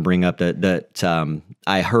I was going to bring up, that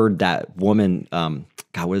I heard that woman.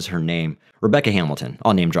 God, what is her name? Rebecca Hamilton.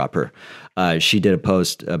 I'll name drop her. She did a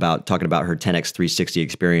post talking about her 10x 360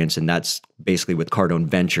 experience, and that's basically with Cardone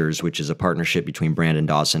Ventures, which is a partnership between Brandon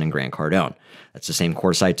Dawson and Grant Cardone. That's the same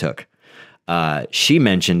course I took. She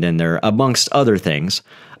mentioned in there, amongst other things,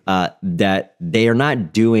 that they are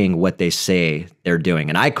not doing what they say they're doing.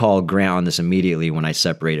 And I called Grant on this immediately when I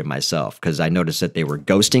separated myself, because I noticed that they were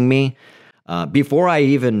ghosting me. Before I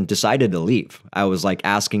even decided to leave, I was like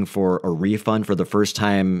asking for a refund for the first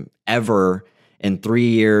time ever in 3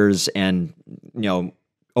 years, and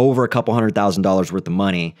over a couple $100,000 worth of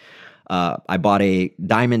money. I bought a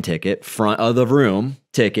diamond ticket, front of the room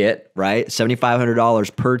ticket, right?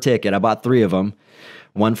 $7,500 per ticket. I bought 3 of them,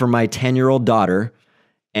 one for my 10-year-old daughter,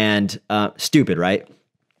 and stupid, right?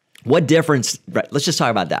 What difference? Right, let's just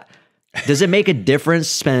talk about that. Does it make a difference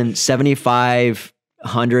spend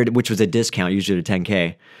 $7,500, which was a discount, usually to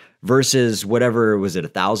 $10K, versus whatever was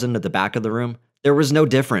it, $1,000 at the back of the room? There was no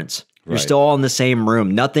difference. You're still all in the same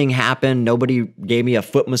room. Nothing happened. Nobody gave me a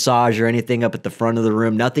foot massage or anything up at the front of the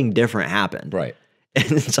room. Nothing different happened. Right.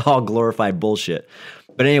 And it's all glorified bullshit.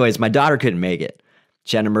 But anyways, my daughter couldn't make it.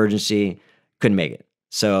 She had an emergency, couldn't make it.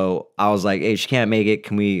 So I was like, hey, she can't make it.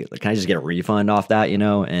 Can I just get a refund off that,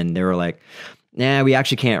 And they were like, nah, we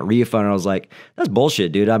actually can't refund. And I was like, that's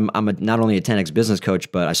bullshit, dude. I'm not only a 10X business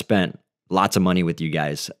coach, but I spent lots of money with you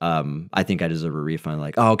guys. I think I deserve a refund.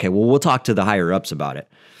 Like, oh, okay, well, we'll talk to the higher ups about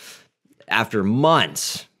it. After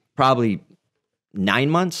months, probably 9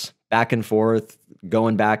 months, back and forth,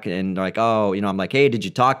 going back, and they're like, oh, I'm like, hey, did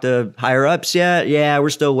you talk to higher ups yet? Yeah, we're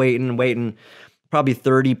still waiting. Probably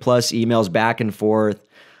 30 plus emails back and forth.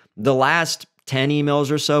 The last 10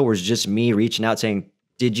 emails or so was just me reaching out saying,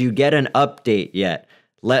 did you get an update yet?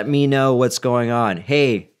 Let me know what's going on.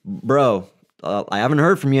 Hey, bro, I haven't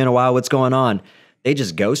heard from you in a while. What's going on? They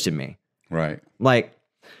just ghosted me. Right. Like,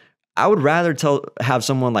 I would rather have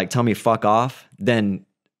someone like tell me fuck off than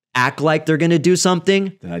act like they're going to do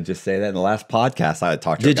something. Did I just say that in the last podcast I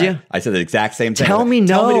talked to? Did you? I said the exact same thing. Tell me no.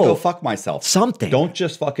 Tell me to go fuck myself. Something. Don't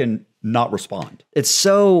just fucking not respond. It's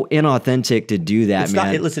so inauthentic to do that, it's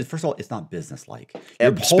man. Listen, first of all, it's not businesslike.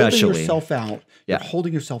 You're Especially. holding yourself out. You're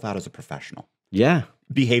holding yourself out as a professional. Yeah.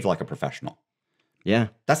 Behave like a professional. Yeah.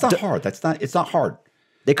 That's not hard. It's not hard.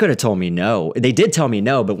 They could have told me no. They did tell me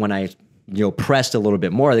no, but when I pressed a little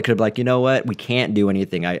bit more, they could have been like, you know what? We can't do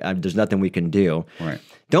anything. There's nothing we can do. Right.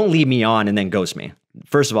 Don't leave me on and then ghost me.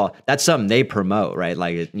 First of all, that's something they promote, right?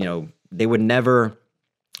 Like, they would never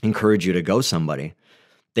encourage you to ghost somebody.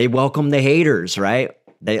 They welcome the haters, right?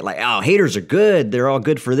 They like, oh, haters are good. They're all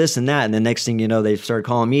good for this and that. And the next thing you know, they start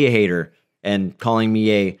calling me a hater and calling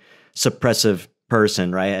me a suppressive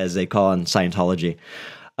person, right? As they call in Scientology.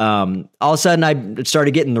 All of a sudden I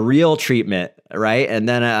started getting the real treatment, right? And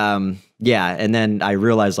then, and then I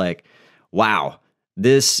realized like, wow,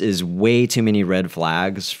 this is way too many red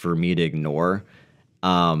flags for me to ignore.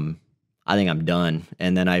 I think I'm done.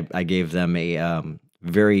 And then I gave them a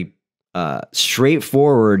very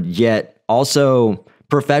straightforward yet also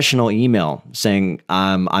professional email saying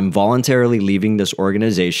I'm voluntarily leaving this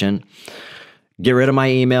organization. Get rid of my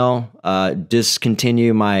email.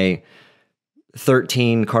 Discontinue my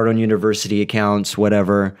 13 Cardone University accounts,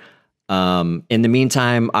 whatever. In the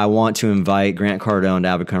meantime, I want to invite Grant Cardone to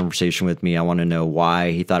have a conversation with me. I want to know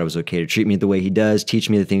why he thought it was okay to treat me the way he does, teach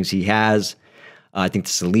me the things he has. I think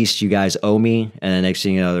that's the least you guys owe me. And the next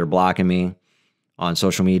thing you know, they're blocking me on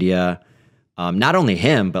social media. Not only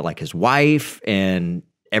him, but like his wife and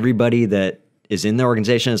everybody that is in the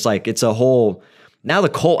organization. It's like, it's a whole, now the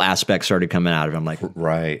cult aspect started coming out of him. Like,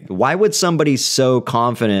 right. Why would somebody so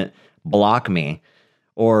confident block me?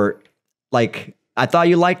 Or like, I thought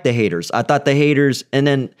you liked the haters. I thought the haters, and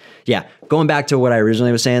then, yeah, going back to what I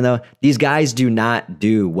originally was saying though, these guys do not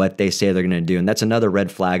do what they say they're going to do. And that's another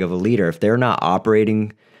red flag of a leader. If they're not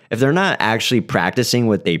operating, if they're not actually practicing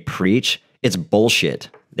what they preach, it's bullshit.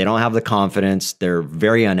 They don't have the confidence. They're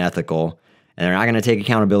very unethical, and they're not going to take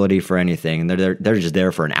accountability for anything. They're just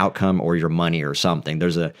there for an outcome or your money or something.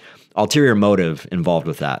 There's a ulterior motive involved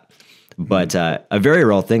with that. But a very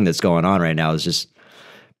real thing that's going on right now is just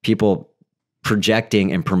people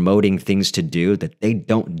projecting and promoting things to do that they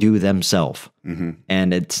don't do themselves. Mm-hmm.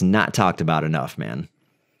 And it's not talked about enough, man.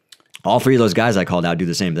 All three of those guys I called out do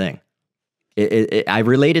the same thing. I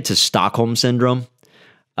relate it to Stockholm syndrome.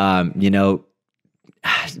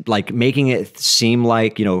 Like making it seem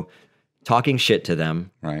like, talking shit to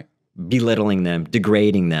them, right? Belittling them,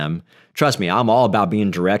 degrading them. Trust me, I'm all about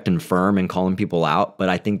being direct and firm and calling people out, but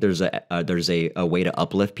I think there's a way to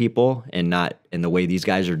uplift people, and the way these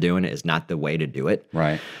guys are doing it is not the way to do it.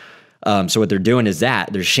 Right. So what they're doing is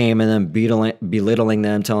that they're shaming them, belittling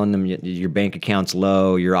them, telling them your bank account's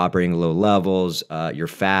low, you're operating low levels, you're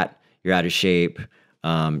fat, you're out of shape.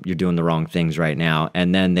 You're doing the wrong things right now.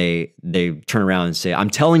 And then they turn around and say, I'm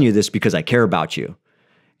telling you this because I care about you.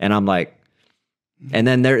 And I'm like, and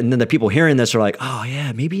then the people hearing this are like, oh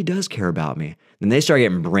yeah, maybe he does care about me. And they start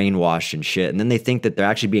getting brainwashed and shit. And then they think that they're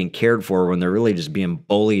actually being cared for when they're really just being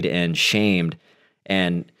bullied and shamed.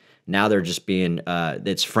 And now they're just being,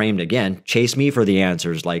 it's framed again, chase me for the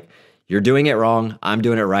answers. Like, you're doing it wrong. I'm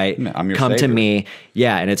doing it right. I'm your Come savior. to me.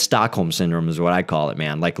 Yeah. And it's Stockholm syndrome is what I call it,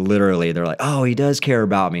 man. Like literally they're like, oh, he does care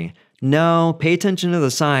about me. No, pay attention to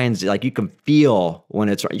the signs. Like you can feel when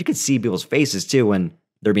it's right. You can see people's faces too when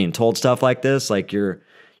they're being told stuff like this. Like your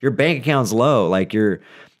bank account's low. Like you're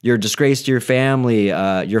a disgrace to your family.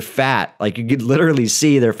 You're fat. Like you could literally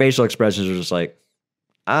see their facial expressions are just like,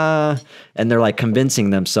 and they're like convincing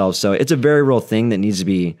themselves. So it's a very real thing that needs to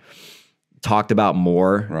be talked about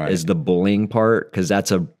more, right, is the bullying part, because that's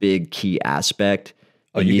a big key aspect.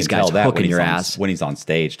 Oh, you these can guys tell that hooking when your he's ass when he's on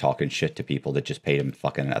stage talking shit to people that just paid him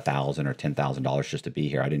fucking $1,000 or $10,000 just to be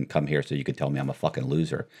here. I didn't come here so you could tell me I'm a fucking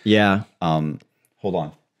loser. Yeah. Hold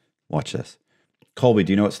on. Watch this. Colby,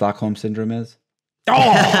 do you know what Stockholm syndrome is? Oh,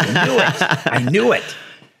 I knew it. I knew it.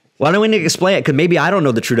 Why don't we explain it? Because maybe I don't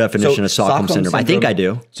know the true definition of Stockholm syndrome. I think I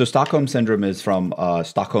do. So Stockholm syndrome is from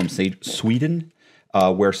Stockholm, Sweden,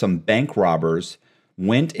 where some bank robbers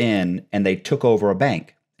went in and they took over a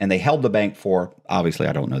bank. And they held the bank for, obviously,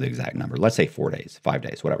 I don't know the exact number. Let's say 4 days, 5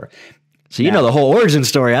 days, whatever. So you know the whole origin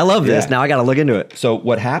story. I love this. Yeah. Now I got to look into it. So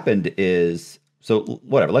what happened is,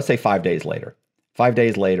 whatever, let's say 5 days later. 5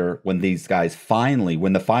 days later, when these guys finally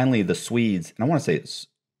the Swedes, and I want to say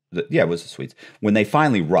it was the Swedes, when they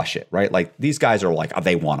finally rush it, right? Like these guys are like, oh,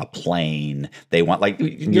 they want a plane. They want, like,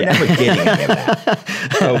 you're never getting any of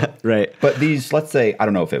that. So, right. But these, let's say, I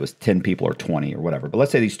don't know if it was 10 people or 20 or whatever, but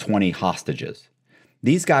let's say these 20 hostages.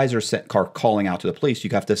 These guys are calling out to the police. You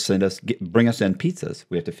have to bring us in pizzas.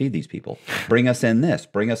 We have to feed these people. Bring us in this.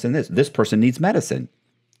 Bring us in this. This person needs medicine.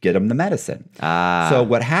 Get them the medicine. So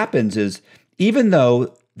what happens is, even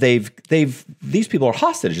though these people are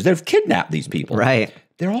hostages, they've kidnapped these people. Right.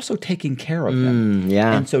 They're also taking care of them.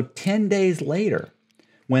 Yeah. And so 10 days later,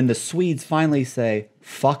 when the Swedes finally say,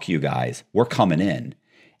 "Fuck you guys, we're coming in,"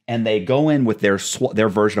 and they go in with their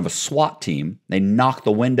version of a SWAT team. They knock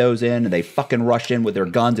the windows in and they fucking rush in with their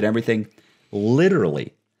guns and everything.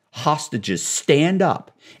 Literally, hostages stand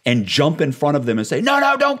up and jump in front of them and say, no,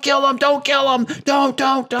 don't kill them. Don't kill them. Don't.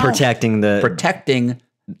 Protecting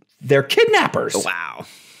their kidnappers. Wow.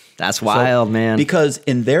 That's wild, man. Because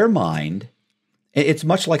in their mind, it's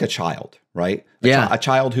much like a child, right? A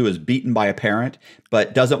child who is beaten by a parent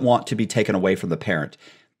but doesn't want to be taken away from the parent.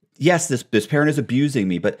 Yes, this parent is abusing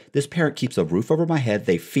me, but this parent keeps a roof over my head.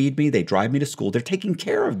 They feed me. They drive me to school. They're taking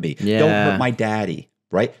care of me. Yeah. Don't hurt my daddy,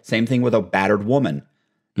 right? Same thing with a battered woman.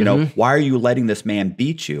 You know, why are you letting this man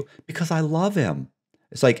beat you? Because I love him.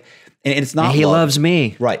 It's like, and it's not He love. loves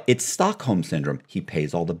me. Right. It's Stockholm syndrome. He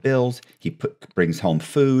pays all the bills. He brings home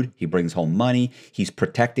food. He brings home money. He's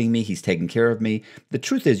protecting me. He's taking care of me. The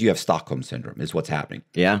truth is you have Stockholm syndrome is what's happening.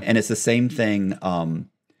 Yeah. And it's the same thing.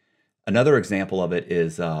 Another example of it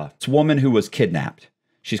is this woman who was kidnapped.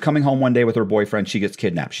 She's coming home one day with her boyfriend. She gets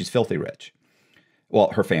kidnapped. She's filthy rich.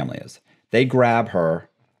 Well, her family is. They grab her.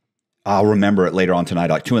 I'll remember it later on tonight.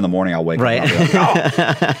 Like 2 a.m, I'll wake up. And I'll be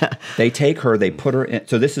like, oh. They take her. They put her in.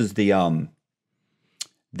 So this is the I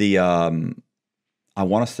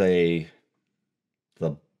want to say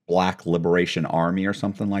the Black Liberation Army or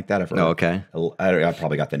something like that. Oh, okay. I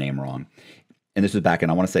probably got the name wrong. And this is back in,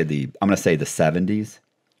 I'm going to say the 70s.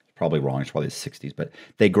 Probably wrong. It's probably the 60s. But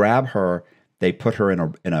they grab her. They put her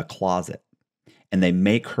in a closet, and they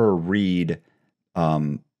make her read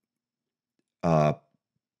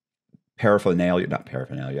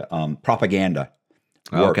propaganda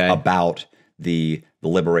work about the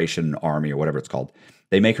Liberation Army or whatever it's called.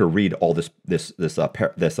 They make her read all this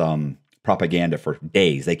propaganda for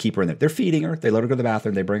days. They keep her in there. They're feeding her. They let her go to the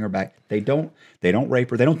bathroom. They bring her back. They don't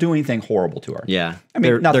rape her. They don't do anything horrible to her. Yeah. I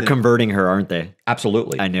mean, they're converting her, aren't they?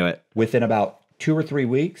 Absolutely. I knew it. Within about 2 or 3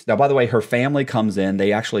 weeks. Now, by the way, her family comes in.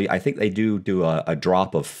 They actually, I think they do a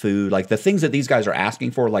drop of food. Like the things that these guys are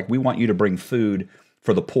asking for, like we want you to bring food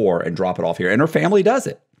for the poor and drop it off here. And her family does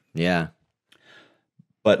it. Yeah.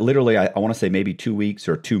 But literally, I want to say maybe 2 weeks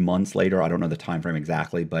or 2 months later, I don't know the time frame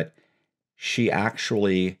exactly, but she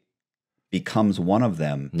actually becomes one of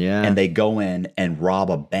them. Yeah. And they go in and rob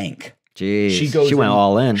a bank. Jeez. She went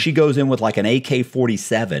all in. She goes in with like an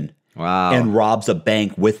AK-47. Wow. And robs a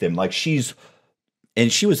bank with him. Like she was,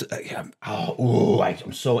 I'm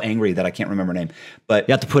so angry that I can't remember her name. But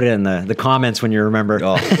you have to put it in the comments when you remember.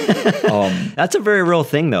 That's a very real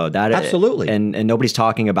thing, though. Absolutely. And nobody's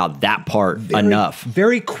talking about that part enough.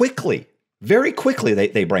 Very quickly, they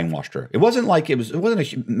brainwashed her. It wasn't like it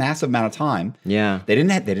wasn't a massive amount of time. Yeah. They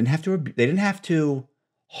didn't have to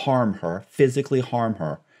harm her, physically harm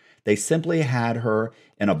her. They simply had her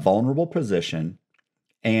in a vulnerable position,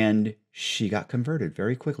 and she got converted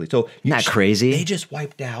very quickly. So isn't that crazy? They just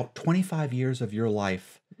wiped out 25 years of your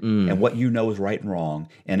life and what you know is right and wrong.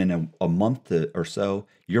 And in a month or so,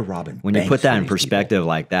 you're robbing. When you put that in perspective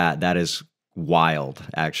like that, that is wild,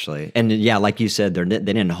 actually. And yeah, like you said, they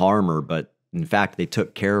didn't harm her, but in fact, they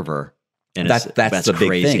took care of her. And that's the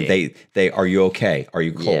big thing. They are you okay? Are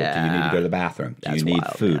you cold? Yeah. Do you need to go to the bathroom? Do you need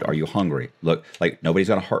food? Man. Are you hungry? Look, like nobody's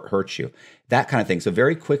going to hurt you. That kind of thing. So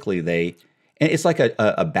very quickly and it's like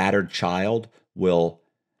a battered child will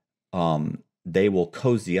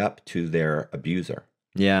cozy up to their abuser.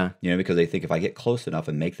 Yeah. Because they think if I get close enough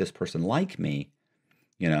and make this person like me,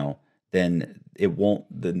 then it won't,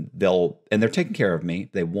 and they're taking care of me.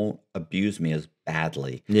 They won't abuse me as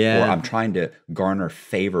badly. Yeah. Or I'm trying to garner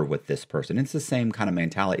favor with this person. It's the same kind of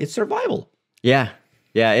mentality. It's survival. Yeah.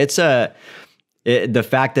 Yeah. It's the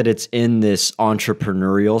fact that it's in this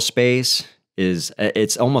entrepreneurial space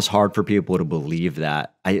it's almost hard for people to believe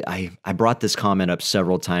that. I brought this comment up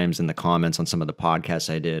several times in the comments on some of the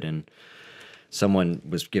podcasts I did, and someone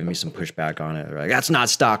was giving me some pushback on it. They're like, that's not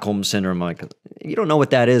Stockholm syndrome. I'm like, you don't know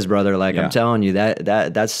what that is, brother. Like, I'm telling you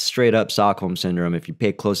that's straight up Stockholm syndrome. If you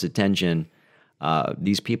pay close attention,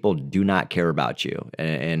 these people do not care about you.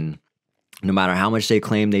 And no matter how much they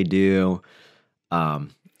claim they do,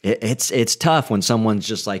 it's tough when someone's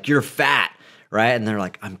just like, you're fat. Right. And they're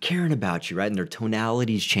like, I'm caring about you. Right. And their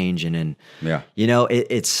tonality's changing. And,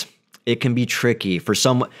 it can be tricky for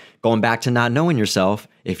someone going back to not knowing yourself.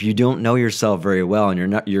 If you don't know yourself very well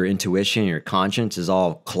and your intuition, your conscience is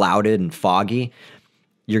all clouded and foggy,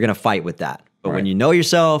 you're going to fight with that. But when you know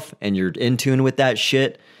yourself and you're in tune with that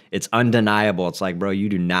shit, it's undeniable. It's like, bro, you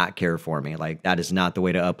do not care for me. Like, that is not the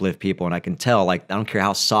way to uplift people. And I can tell, like, I don't care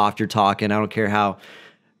how soft you're talking. I don't care how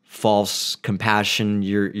false compassion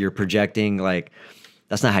you're projecting. Like,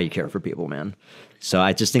 that's not how you care for people, man. So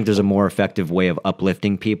I just think there's a more effective way of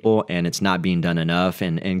uplifting people, and it's not being done enough.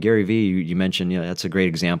 And Gary Vee, you mentioned, that's a great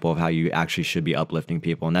example of how you actually should be uplifting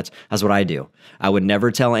people, and that's what I do. I would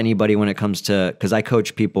never tell anybody when it comes to, because I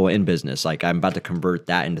coach people in business. Like, I'm about to convert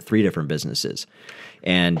that into 3 different businesses.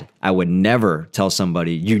 And I would never tell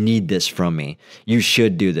somebody, you need this from me. You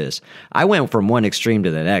should do this. I went from one extreme to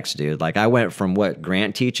the next, dude. Like, I went from what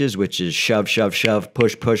Grant teaches, which is shove, shove, shove,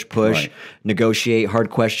 push, push, push, negotiate, hard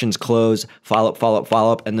questions, close, follow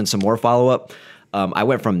up, and then some more follow up. I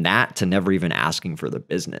went from that to never even asking for the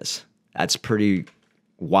business. That's pretty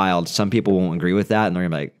wild. Some people won't agree with that, and they're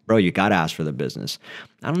gonna be like, bro, you got to ask for the business.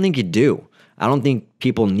 I don't think you do. I don't think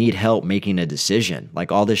people need help making a decision.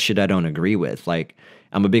 Like all this shit I don't agree with. Like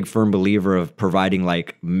I'm a big firm believer of providing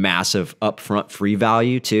like massive upfront free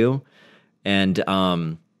value too. And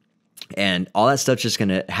all that stuff's just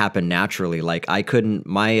gonna happen naturally. Like I couldn't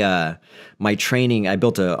my training, I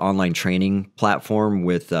built an online training platform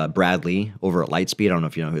with Bradley over at Lightspeed. I don't know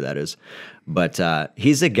if you know who that is, but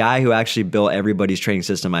he's the guy who actually built everybody's training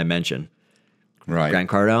system I mentioned. Right. Grant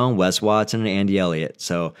Cardone, Wes Watson, and Andy Elliot.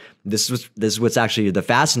 So this is what's actually the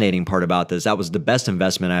fascinating part about this. That was the best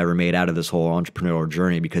investment I ever made out of this whole entrepreneurial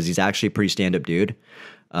journey because he's actually a pretty stand-up dude.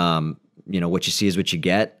 What you see is what you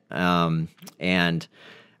get. And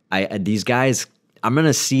these guys, I'm going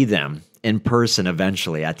to see them in person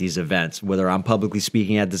eventually at these events, whether I'm publicly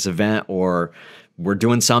speaking at this event or we're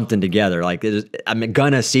doing something together. Like I'm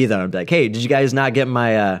going to see them. I'm like, hey, did you guys not get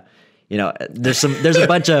my, there's a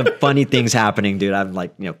bunch of funny things happening, dude. I'm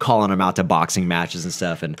like, calling them out to boxing matches and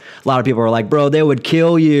stuff. And a lot of people are like, bro, they would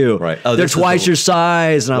kill you. Right. Oh, they're twice your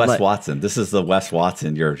size. And I'm Wes like, Watson. This is the Wes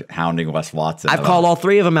Watson. You're hounding Wes Watson. I've called all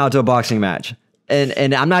three of them out to a boxing match.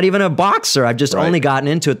 And I'm not even a boxer. I've just only gotten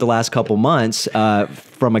into it the last couple months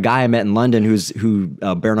from a guy I met in London who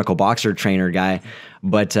bare knuckle boxer trainer guy.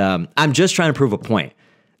 But I'm just trying to prove a point.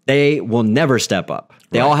 They will never step up.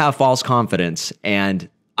 They all have false confidence. And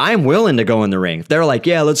I'm willing to go in the ring. If they're like,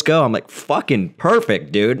 yeah, let's go. I'm like, fucking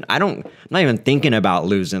perfect, dude. I'm not even thinking about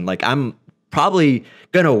losing. Like, I'm probably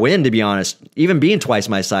going to win, to be honest, even being twice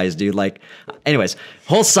my size, dude. Like, anyways,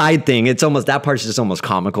 whole side thing, that part's just almost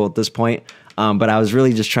comical at this point. But I was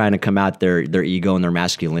really just trying to come at their ego and their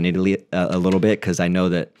masculinity a little bit because I know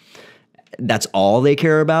that that's all they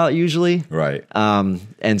care about usually. Right.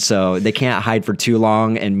 And so they can't hide for too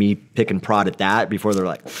long and me pick and prod at that before they're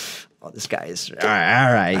like, oh, this guy is all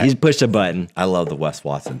right. He's pushed a button. I love the Wes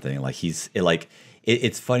Watson thing. Like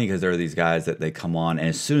it's funny because there are these guys that they come on, and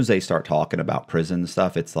as soon as they start talking about prison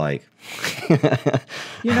stuff, it's like,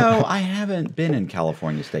 I haven't been in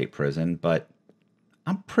California State Prison, but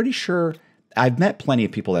I'm pretty sure I've met plenty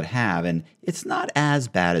of people that have, and it's not as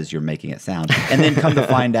bad as you're making it sound. And then come to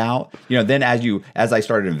find out, then as I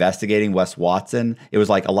started investigating Wes Watson, it was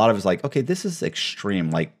like a lot of it's like, okay, this is extreme.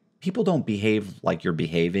 Like, people don't behave like you're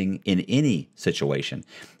behaving in any situation,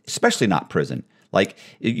 especially not prison. Like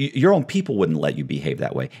your own people wouldn't let you behave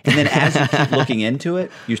that way. And then as you keep looking into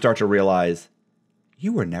it, you start to realize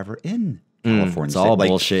you were never in California. It's all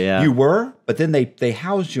bullshit, yeah. You were, but then they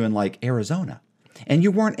housed you in like Arizona. And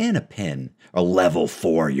you weren't in a pen, a level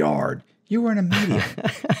 4 yard. You were in a medium.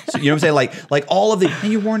 So, you know what I'm saying? Like all of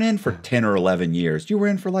and you weren't in for 10 or 11 years. You were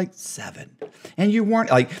in for like 7. And you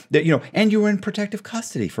weren't and you were in protective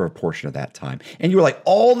custody for a portion of that time. And you were like,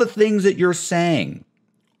 all the things that you're saying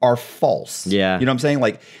are false. Yeah. You know what I'm saying?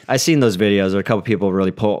 Like, I've seen those videos. There are a couple people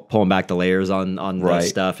really pulling back the layers on that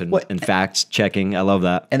stuff and facts checking. I love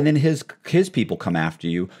that. And then his people come after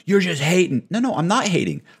you. You're just hating. No, I'm not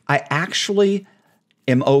hating. I actually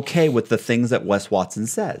am okay with the things that Wes Watson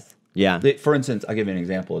says. Yeah. For instance, I'll give you an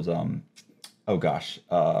example is,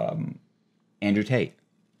 Andrew Tate.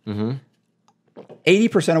 Mm-hmm.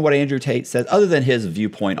 80% of what Andrew Tate says, other than his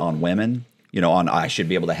viewpoint on women, on I should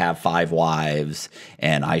be able to have 5 wives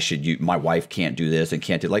and my wife can't do this and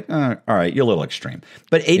can't do all right, you're a little extreme.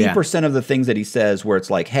 But 80% of the things that he says where it's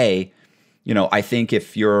like, hey, I think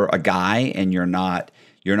if you're a guy and you're not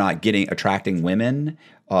attracting women,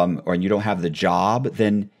 or you don't have the job,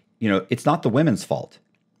 then, it's not the women's fault.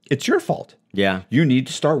 It's your fault. Yeah. You need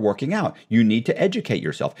to start working out. You need to educate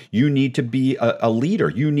yourself. You need to be a leader.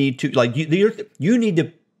 You need to you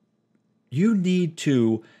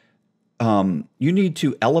need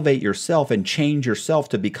to elevate yourself and change yourself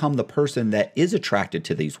to become the person that is attracted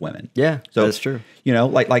to these women. Yeah, so that's true.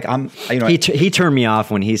 He turned me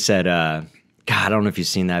off when he said, God, I don't know if you've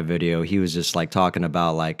seen that video. He was just like talking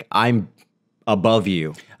about like, I'm above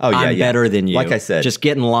you. Oh, yeah, I'm better than you. Like I said, just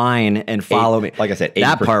get in line and follow me. Like I said,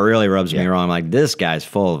 that part really rubs me wrong. Like, this guy's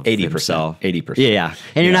full of 80%, himself. 80%. Yeah,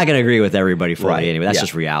 and you're not going to agree with everybody fully anyway. That's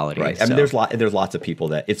just reality. Right. So. I mean, there's lots of people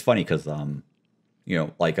that it's funny because I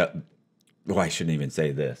shouldn't even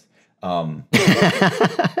say this.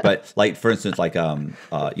 But like for instance,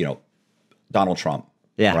 Donald Trump.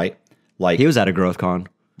 Yeah. Right. Like he was at a growth con.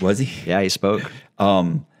 Was he? Yeah, he spoke.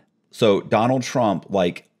 So Donald Trump,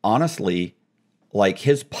 like honestly, like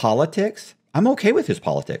his politics, I'm okay with his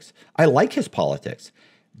politics. I like his politics.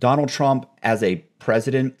 Donald Trump as a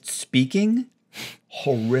president speaking,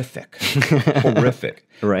 horrific.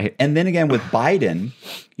 Right. And then again with Biden,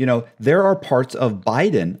 there are parts of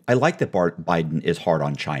Biden. I like that Biden is hard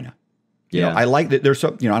on China. You know, Yeah. I like that there's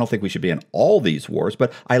some, I don't think we should be in all these wars,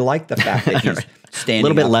 but I like the fact that he's standing A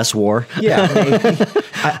little bit up. less war. Yeah.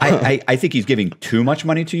 I think he's giving too much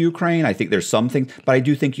money to Ukraine. I think there's some things, but I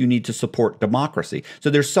do think you need to support democracy. So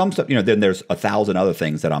there's some stuff, then there's 1,000 other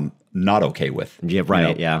things that I'm not okay with. Yeah,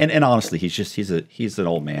 right, yeah. And honestly, he's an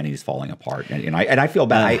old man. He's falling apart. And I feel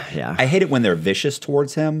bad. I hate it when they're vicious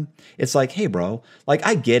towards him. It's like, hey, bro, like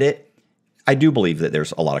I get it. I do believe that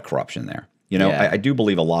there's a lot of corruption there. Yeah. I do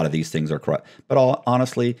believe a lot of these things are corrupt. But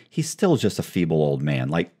honestly, he's still just a feeble old man.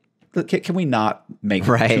 Like, can we not make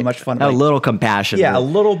too much fun of a little compassion? Yeah, a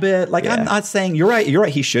little bit. Like, I'm not saying you're right. You're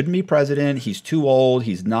right. He shouldn't be president. He's too old.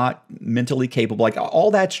 He's not mentally capable. Like,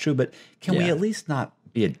 all that's true. But can we at least not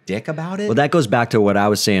be a dick about it? Well, that goes back to what I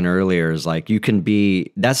was saying earlier is like, you can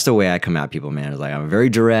be, that's the way I come at people, man. Is like, I'm very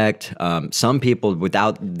direct. Some people,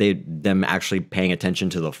 without them actually paying attention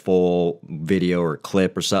to the full video or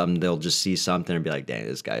clip or something, they'll just see something and be like, dang,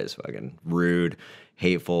 this guy is fucking rude,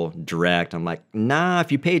 hateful, direct. I'm like, nah,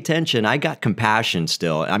 if you pay attention, I got compassion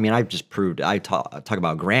still. I mean, I've just proved, I talk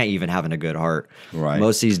about Grant even having a good heart. Right.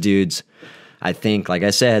 Most of these dudes, I think, like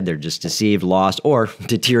I said, they're just deceived, lost, or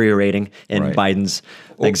deteriorating in Biden's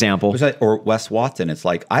example. Or Wes Watson. It's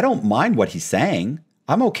like, I don't mind what he's saying.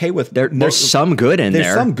 I'm okay with there's some good in there.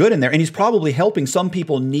 There's some good in there. And he's probably helping. Some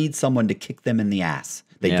people need someone to kick them in the ass.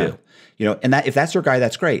 They do. And that if that's their guy,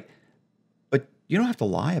 that's great. But you don't have to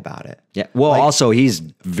lie about it. Yeah. Well, also, he's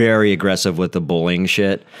very aggressive with the bullying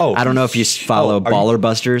shit. Oh, I don't know if you follow Baller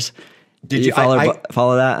Busters. Did you follow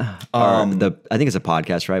that? I think it's a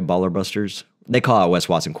podcast, right? Baller Busters. They call out Wes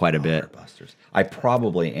Watson quite a bit. Busters. I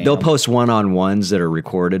probably am. They'll post one-on-ones that are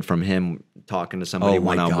recorded from him talking to somebody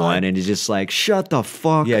one-on-one, and he's just like, shut the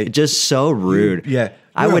fuck. Yeah. Just so rude.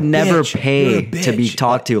 I would never pay to be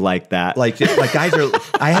talked to like that. Like guys are,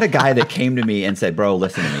 I had a guy that came to me and said, bro,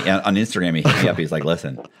 listen to me. And on Instagram, he hit me up. He's like,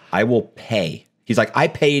 listen, I will pay. He's like, I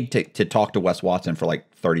paid to talk to Wes Watson for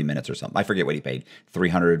like 30 minutes or something. I forget what he paid,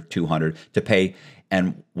 300, 200 to pay.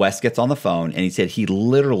 And Wes gets on the phone and he said he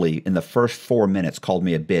literally in the first 4 minutes called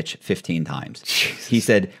me a bitch 15 times. Jesus. He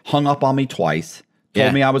said, hung up on me twice,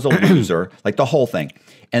 told me I was a loser, like the whole thing.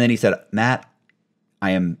 And then he said, Matt,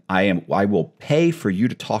 I will pay for you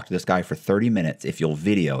to talk to this guy for 30 minutes if you'll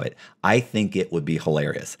video it. I think it would be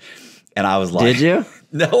hilarious. And I was like, did you?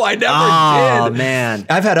 No, I never did. Oh, man.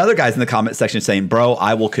 I've had other guys in the comment section saying, bro,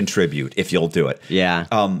 I will contribute if you'll do it. Yeah.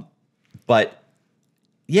 But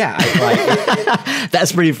yeah,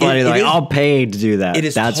 that's pretty funny. Like, I'll pay to do that. It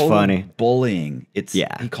is that's funny. Bullying. He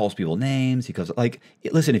calls people names. He goes like,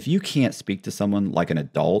 listen, if you can't speak to someone like an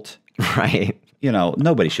adult, right?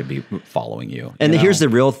 Nobody should be following you. And here's the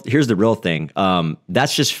real thing.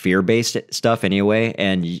 That's just fear-based stuff anyway.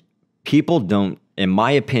 And people don't, in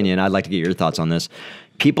my opinion, I'd like to get your thoughts on this.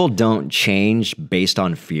 People don't change based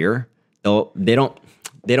on fear. They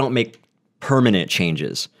don't make permanent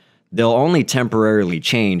changes. They'll only temporarily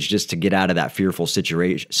change just to get out of that fearful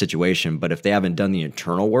situation. But if they haven't done the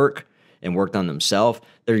internal work and worked on themselves,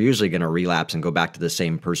 they're usually going to relapse and go back to the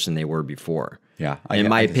same person they were before. Yeah. In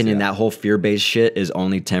my opinion, that whole fear-based shit is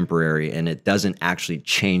only temporary, and it doesn't actually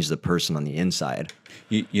change the person on the inside.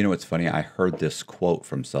 You know what's funny? I heard this quote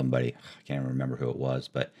from somebody. I can't remember who it was,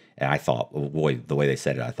 and I thought, boy, the way they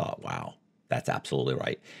said it, I thought, wow, that's absolutely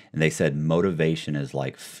right. And they said motivation is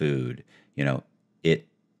like food.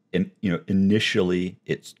 Initially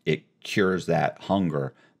it cures that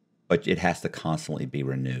hunger, but it has to constantly be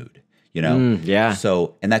renewed. Yeah.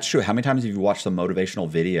 So, and that's true. How many times have you watched some motivational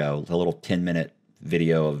video, a little 10-minute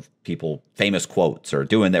video of people, famous quotes or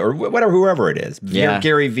doing that, or whatever, whoever it is. Yeah.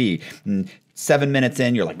 Gary V. And 7 minutes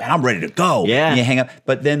in, you're like, man, I'm ready to go. Yeah. And you hang up.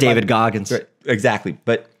 But then David Goggins. Exactly.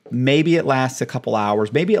 But maybe it lasts a couple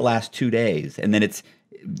hours. Maybe it lasts 2 days. And then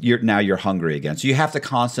now you're hungry again. So you have to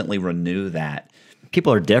constantly renew that.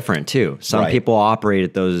 People are different too. Some people operate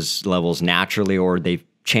at those levels naturally, or they've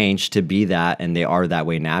changed to be that, and they are that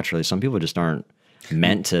way naturally. Some people just aren't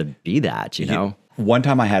meant to be that, you know? One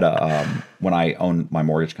time I had when I owned my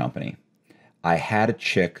mortgage company, I had a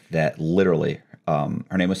chick that literally,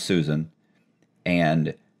 her name was Susan,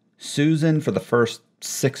 and Susan, for the first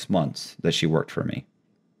 6 months that she worked for me,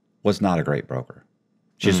 was not a great broker.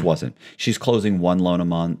 She just wasn't. She's closing 1 loan a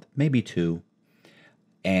month, maybe 2.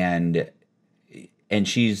 And then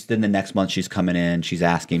the next month she's coming in, she's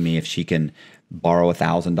asking me if she can borrow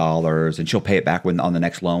 $1,000 and she'll pay it back on the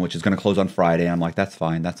next loan, which is going to close on Friday. And I'm like, that's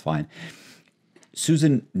fine. That's fine.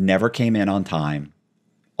 Susan never came in on time,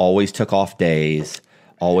 always took off days,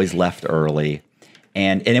 always left early.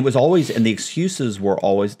 And it was always, and the excuses were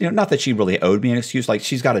always, not that she really owed me an excuse, like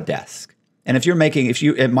she's got a desk. And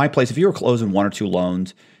at my place, if you were closing 1 or 2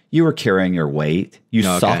 loans, you were carrying your weight. You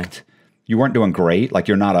sucked. You weren't doing great. Like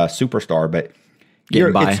you're not a superstar, but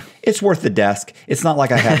Getting by. It's worth the desk. It's not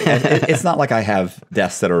like I have. It's not like I have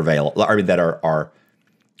desks that are available. I mean, that are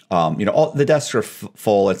all the desks are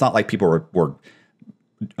full. It's not like people were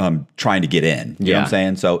trying to get in. You know what I'm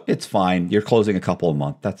saying? So it's fine. You're closing a couple a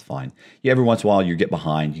month. That's fine. Every once in a while you get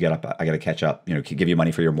behind. I got to catch up. Give you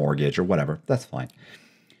money for your mortgage or whatever. That's fine.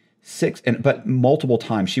 But multiple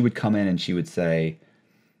times she would come in and she would say,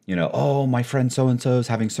 oh, my friend so and so is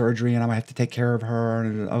having surgery and I might have to take care of her.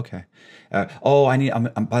 Okay. By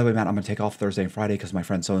the way, Matt, I'm going to take off Thursday and Friday because my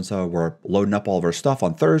friend so and so, we're loading up all of her stuff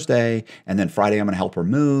on Thursday, and then Friday I'm going to help her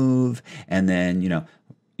move, and then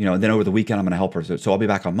then over the weekend I'm going to help her. So I'll be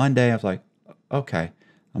back on Monday. I was like, okay.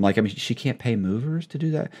 I'm like, I mean, she can't pay movers to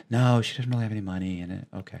do that. No, she doesn't really have any money in it.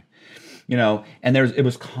 Okay. And it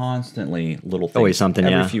was constantly little things. Always something,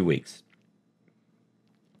 every few weeks.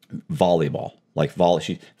 Volleyball.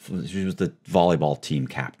 She was the volleyball team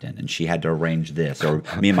captain, and she had to arrange this, or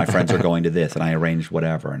me and my friends are going to this, and I arranged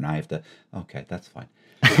whatever, and I have to. Okay, that's fine.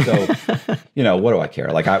 So, what do I care?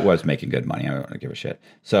 Like I was making good money. I don't give a shit.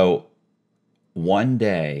 So, one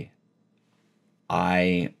day,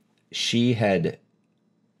 she had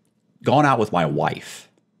gone out with my wife,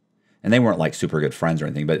 and they weren't like super good friends or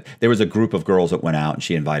anything, but there was a group of girls that went out, and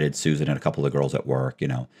she invited Susan and a couple of girls at work,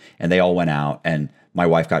 and they all went out, and my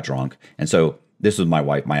wife got drunk. And so this was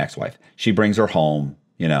my ex-wife. She brings her home,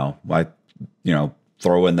 I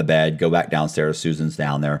throw her in the bed, go back downstairs. Susan's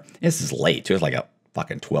down there. This is late too. It's like a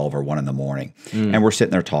fucking 12 or 1 in the morning. And we're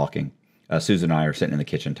sitting there talking. Susan and I are sitting in the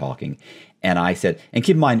kitchen talking. And I said, and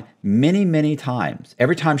keep in mind, many, many times,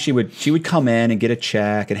 every time she would come in and get a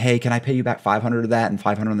check and, hey, can I pay you back 500 of that and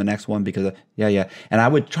 500 on the next one? Because yeah. And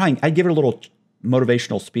I'd give her little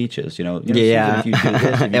motivational speeches, Susan, if you do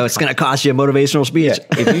this, it's going to cost you a motivational speech.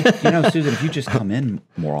 Yeah, Susan, if you just come in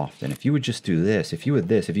more often, if you would just do this, if you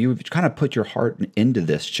would kind of put your heart into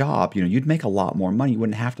this job, you'd make a lot more money. You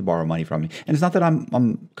wouldn't have to borrow money from me. And it's not that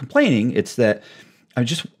I'm complaining. It's that I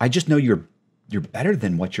just know you're better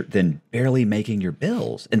than barely making your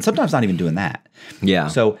bills, and sometimes not even doing that. Yeah.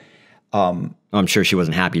 So. I'm sure she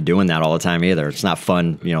wasn't happy doing that all the time either. It's not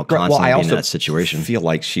fun, constantly being in that situation. I feel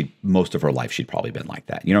like most of her life, she'd probably been like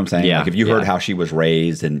that. You know what I'm saying? Yeah. Like if you heard how she was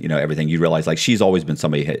raised and, everything, you realize like she's always been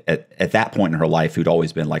somebody at that point in her life who'd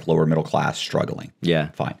always been like lower middle class, struggling.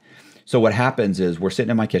 Yeah. Fine. So what happens is we're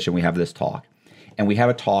sitting in my kitchen, we have this talk. And we have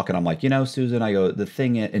a talk, and I'm like, Susan, I go, the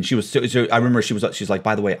thing is, and she was, so I remember she's like,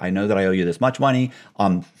 by the way, I know that I owe you this much money.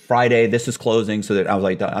 On Friday, this is closing. So that I was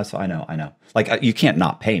like, I know. Like, you can't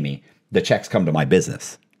not pay me. The checks come to my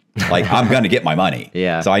business. Like, I'm going to get my money.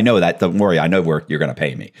 Yeah. So I know that. Don't worry. I know where you're going to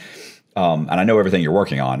pay me. And I know everything you're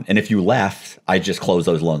working on. And if you left, I just close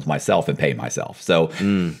those loans myself and pay myself. So,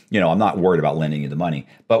 I'm not worried about lending you the money.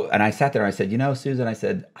 And I sat there and I said, Susan, I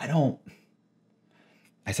said, I don't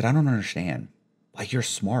understand. Like, you're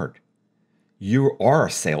smart. You are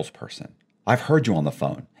a salesperson. I've heard you on the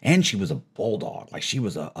phone. And she was a bulldog. Like, she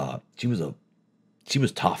was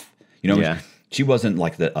tough. Yeah. She wasn't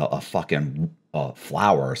like a fucking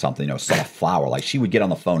flower or something, soft flower. Like, she would get on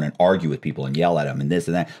the phone and argue with people and yell at them and this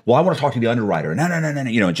and that. Well, I want to talk to the underwriter. No.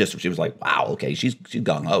 And she was like, wow, okay, she's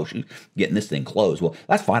gung-ho. She's getting this thing closed. Well,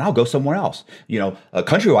 that's fine. I'll go somewhere else.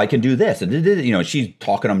 Countrywide can do this. And, she's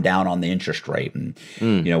talking them down on the interest rate. And,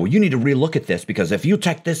 well, you need to relook at this because if you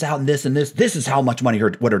check this out and this, this is how much money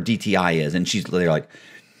what her DTI is. And they're like,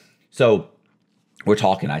 so we're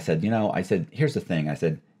talking. I said, here's the thing. I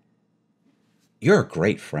said, you're a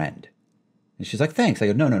great friend. And she's like, thanks. I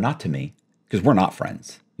go, no, not to me, because we're not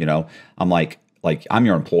friends. I'm like I'm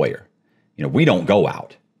your employer. We don't go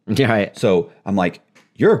out. Yeah. Right. So I'm like,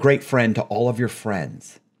 you're a great friend to all of your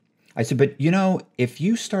friends. I said, but if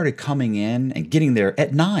you started coming in and getting there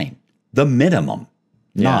at 9, the minimum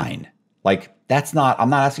 9, like I'm not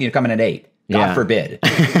asking you to come in at 8. God forbid.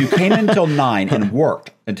 You came in until 9 and worked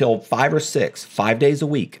until 5 or 6, 5 days a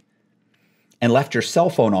week, and left your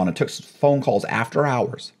cell phone on and took phone calls after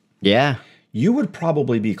hours. Yeah. You would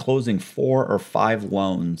probably be closing 4 or 5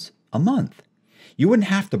 loans a month. You wouldn't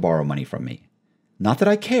have to borrow money from me. Not that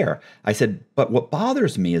I care. I said, but what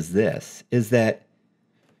bothers me is that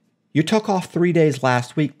you took off 3 days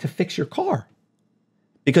last week to fix your car.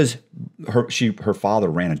 Because her father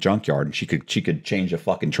ran a junkyard and she could change a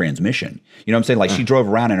fucking transmission. You know what I'm saying? Like, she drove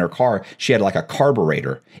around in her car. She had like a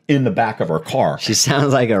carburetor in the back of her car. She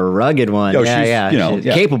sounds like a rugged one. No,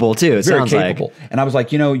 she's capable too. It very sounds capable. like. And I was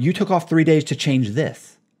like, you took off 3 days to change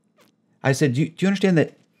this. I said, do you understand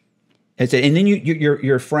that? I said, and then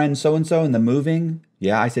your friend so and so and the moving.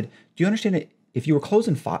 Yeah. I said, do you understand that if you were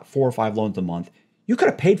closing 4 or 5 loans a month, you could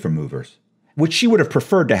have paid for movers. which she would have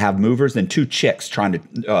preferred to have movers than two chicks trying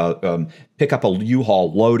to pick up a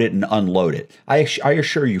U-Haul, load it, and unload it. I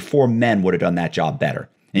assure you, 4 men would have done that job better.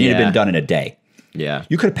 And it'd have been done in a day. Yeah.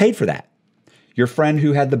 You could have paid for that. Your friend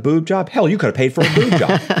who had the boob job, hell, you could have paid for a boob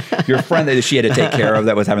job. Your friend that she had to take care of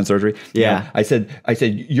that was having surgery. Yeah. You know, I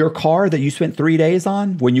said, your car that you spent 3 days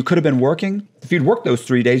on when you could have been working, if you'd worked those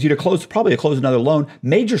 3 days, you'd have probably closed another loan,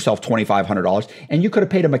 made yourself $2,500, and you could have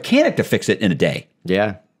paid a mechanic to fix it in a day.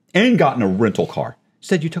 Yeah. And gotten a rental car.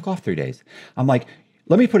 Said you took off 3 days. I'm like,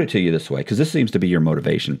 let me put it to you this way, because this seems to be your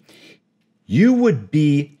motivation. You would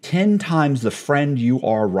be 10 times the friend you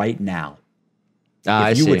are right now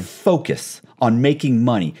if you would focus on making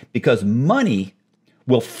money, because money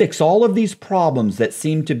will fix all of these problems that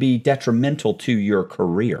seem to be detrimental to your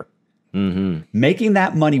career. Making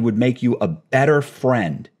that money would make you a better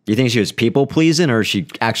friend. Do you think she was people pleasing, or she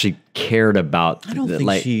actually cared about? I don't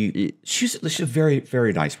think she's a very,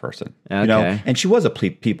 very nice person. Okay. You know, and she was a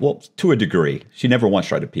people to a degree. She never once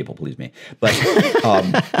tried to people please me, but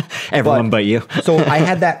everyone but you. So I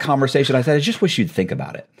had that conversation. I said, I just wish you'd think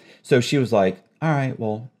about it. So she was like, all right,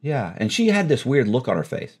 well, yeah. And she had this weird look on her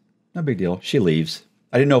face. No big deal. She leaves.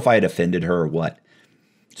 I didn't know if I had offended her or what.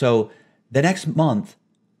 So the next month,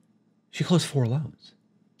 she closed 4 loans.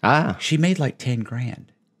 She made like 10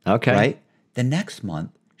 grand. Okay. Right? The next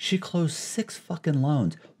month, she closed 6 fucking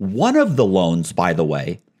loans. One of the loans, by the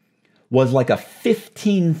way, was like a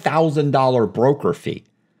 $15,000 broker fee.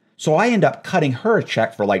 So I end up cutting her a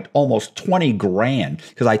check for like almost 20 grand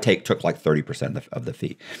because I took like 30% of the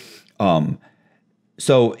fee.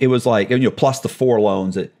 So it was like, you know, plus the 4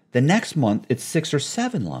 loans. The next month, it's 6 or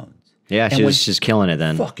 7 loans. Yeah, she was just killing it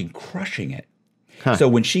then. Fucking crushing it. So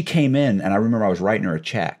when she came in, and I remember I was writing her a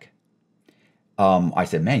check, I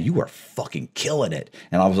said, man, you are fucking killing it.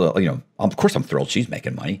 And I was, you know, of course I'm thrilled she's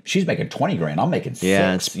making money. She's making 20 grand. I'm making 6.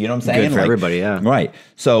 Yeah, it's you know what I'm saying? Good for everybody, yeah. Right.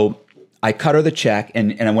 So I cut her the check.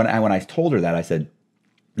 And when I told her that, I said,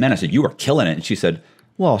 man, I said, you are killing it. And she said,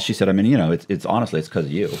 well, I mean, you know, it's honestly, it's because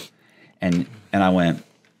of you. And I went,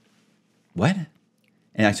 what?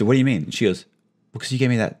 And I said, what do you mean? And she goes, well, because you gave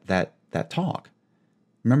me that talk.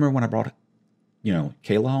 Remember when I brought, you know,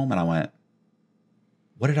 Kayla home? And I went,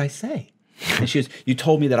 what did I say? And she goes, you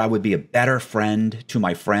told me that I would be a better friend to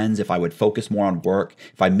my friends if I would focus more on work.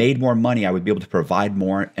 If I made more money, I would be able to provide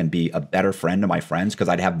more and be a better friend to my friends because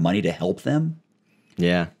I'd have money to help them.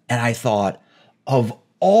 Yeah. And I thought, of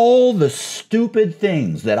all the stupid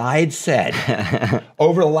things that I had said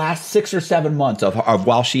over the last 6 or 7 months of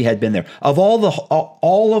while she had been there, of all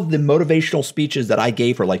of the motivational speeches that I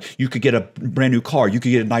gave her, like you could get a brand new car, you could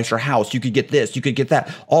get a nicer house, you could get this, you could get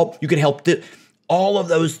that, you could help all of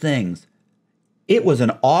those things. It was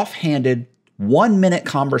an offhanded 1-minute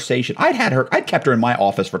conversation. I'd kept her in my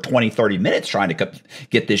office for 20, 30 minutes trying to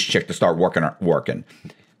get this chick to start working. A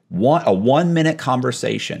 1-minute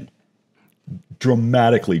conversation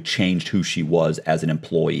dramatically changed who she was as an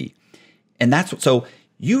employee. And so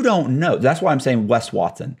you don't know. That's why I'm saying Wes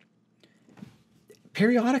Watson.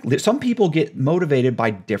 Periodically, some people get motivated by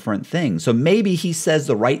different things. So maybe he says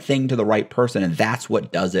the right thing to the right person, and that's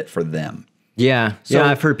what does it for them. Yeah. So,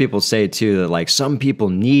 I've heard people say too that like some people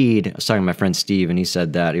need, I was talking to my friend Steve and he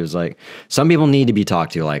said that. He was like, some people need to be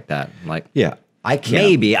talked to like that. Like, yeah, I can't.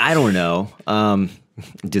 Maybe, I don't know.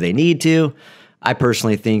 Do they need to? I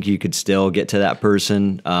personally think you could still get to that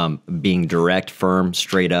person being direct, firm,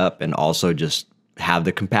 straight up, and also just have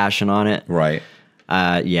the compassion on it. Right.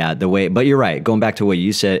 But you're right. Going back to what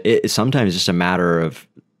you said, it's sometimes just a matter of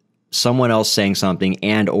someone else saying something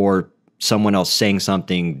and or someone else saying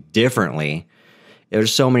something differently.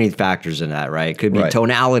 There's so many factors in that, right? It could be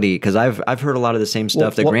tonality, because I've heard a lot of the same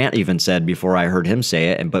stuff that Grant even said before I heard him say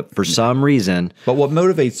it, but for some reason. But what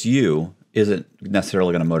motivates you isn't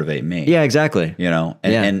necessarily going to motivate me. Yeah, exactly. You know,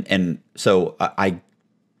 and so I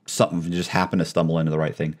something just happened to stumble into the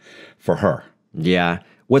right thing for her. Yeah.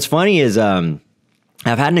 What's funny is I've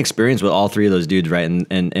had an experience with all 3 of those dudes, right?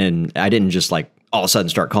 And I didn't just like all of a sudden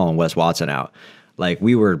start calling Wes Watson out. Like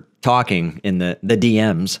we were talking in the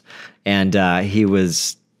DMs, and he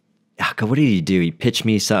was, what did he do? He pitched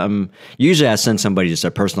me something. Usually I send somebody just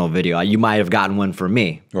a personal video. You might have gotten one from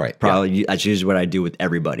me. Right. Probably. Yeah. That's usually what I do with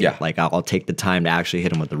everybody. Yeah. Like I'll take the time to actually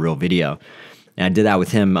hit him with the real video. And I did that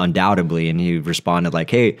with him undoubtedly. And he responded like,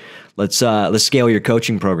 hey, let's scale your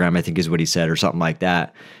coaching program, I think is what he said, or something like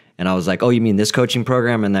that. And I was like, oh, you mean this coaching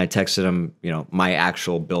program? And then I texted him, you know, my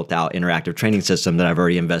actual built out interactive training system that I've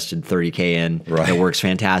already invested $30K in. Right. That works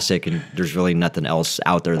fantastic. And there's really nothing else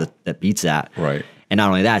out there that beats that. Right. And not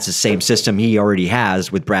only that, it's the same system he already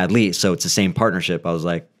has with Brad Lee. So it's the same partnership. I was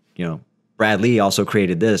like, you know, Brad Lee also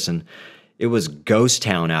created this. And it was ghost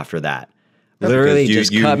town after that. Literally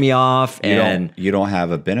just cut me off, and you don't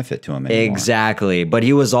have a benefit to him anymore. Exactly. But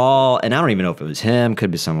he was all, and I don't even know if it was him.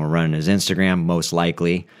 Could be someone running his Instagram, most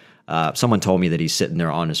likely. Someone told me that he's sitting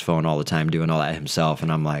there on his phone all the time doing all that himself,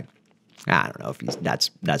 and I'm like, I don't know if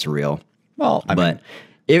that's real. Well, I mean,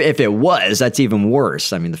 if it was, that's even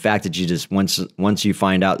worse. I mean, the fact that you just once you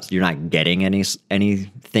find out you're not getting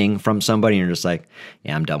anything from somebody, and you're just like,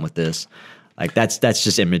 yeah, I'm done with this. Like that's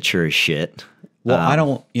just immature as shit. Well, I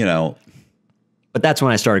don't, But that's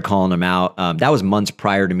when I started calling him out. That was months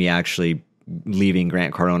prior to me actually leaving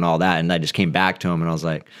Grant Cardone and all that, and I just came back to him and I was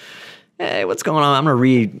like, hey, what's going on? I'm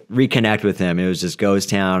going to reconnect with him. It was just ghost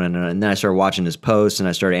town. And then I started watching his posts and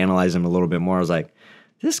I started analyzing him a little bit more. I was like,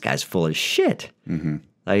 this guy's full of shit. Mm-hmm.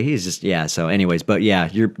 Like he's just, yeah. So anyways, but yeah,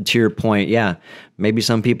 to your point, yeah, maybe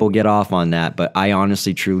some people get off on that, but I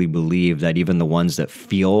honestly truly believe that even the ones that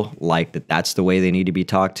feel like that's the way they need to be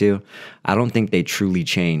talked to, I don't think they truly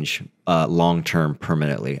change long-term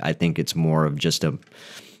permanently. I think it's more of just a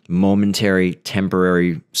momentary,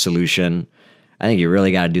 temporary solution. I think you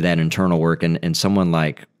really got to do that internal work, and someone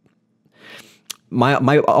like my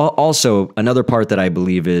also another part that I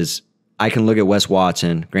believe is I can look at Wes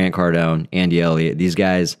Watson, Grant Cardone, Andy Elliot. These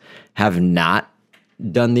guys have not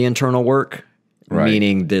done the internal work, right.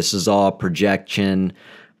 Meaning this is all projection,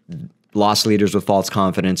 lost leaders with false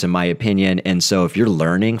confidence, in my opinion. And so if you're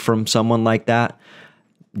learning from someone like that,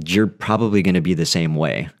 you're probably going to be the same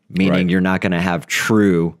way. Meaning right. You're not going to have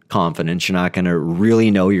true confidence. You're not going to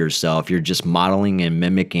really know yourself. You're just modeling and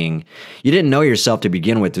mimicking. You didn't know yourself to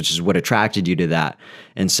begin with, which is what attracted you to that.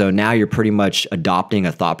 And so now you're pretty much adopting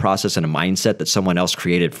a thought process and a mindset that someone else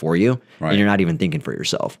created for you. Right. And you're not even thinking for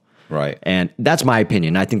yourself. Right. And that's my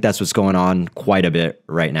opinion. I think that's what's going on quite a bit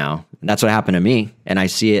right now. And that's what happened to me. And I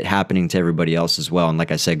see it happening to everybody else as well. And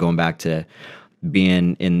like I said, going back to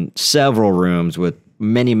being in several rooms with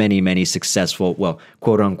many successful, well,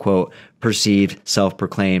 quote unquote, perceived,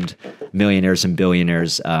 self-proclaimed millionaires and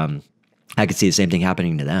billionaires. I could see the same thing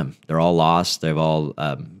happening to them. They're all lost. They've all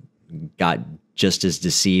got just as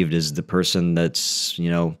deceived as the person that's,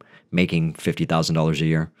 making $50,000 a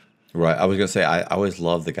year. Right. I was going to say, I always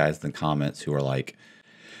love the guys in the comments who are like,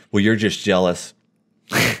 well, you're just jealous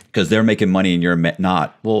because they're making money and you're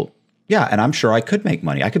not. Well, yeah, and I'm sure I could make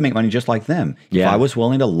money. I could make money just like them. Yeah. If I was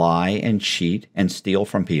willing to lie and cheat and steal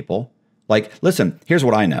from people. Like, listen, here's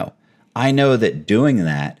what I know. I know that doing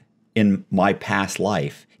that in my past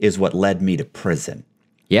life is what led me to prison.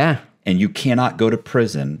 Yeah. And you cannot go to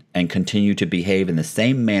prison and continue to behave in the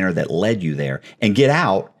same manner that led you there and get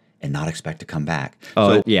out and not expect to come back.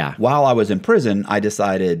 Oh, so yeah. While I was in prison, I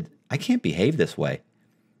decided I can't behave this way.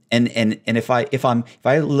 And if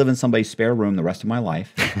I live in somebody's spare room the rest of my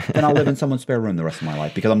life, then I'll live in someone's spare room the rest of my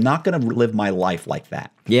life because I'm not going to live my life like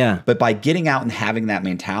that. Yeah. But by getting out and having that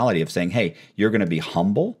mentality of saying, "Hey, you're going to be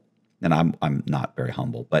humble," and I'm not very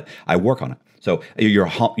humble, but I work on it. So you're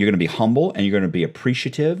going to be humble and you're going to be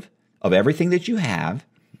appreciative of everything that you have,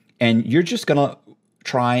 and you're just going to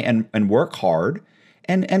try and work hard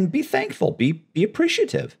and be thankful, be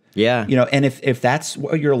appreciative. Yeah. And if that's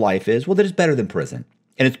what your life is, well, that is better than prison.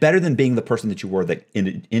 And it's better than being the person that you were that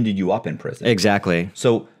ended you up in prison. Exactly.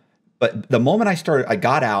 So, but the moment I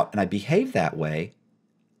got out and I behaved that way,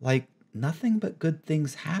 like nothing but good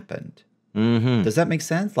things happened. Mm-hmm. Does that make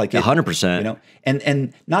sense? Like 100%.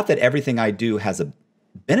 And not that everything I do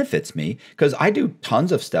benefits me, because I do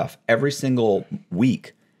tons of stuff every single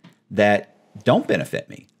week that don't benefit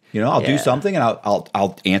me. I'll do something and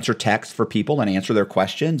I'll answer texts for people and answer their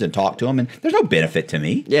questions and talk to them, and there's no benefit to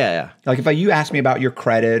me. Yeah. Like if you ask me about your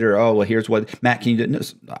credit or here's what Matt, can you do?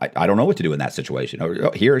 I don't know what to do in that situation.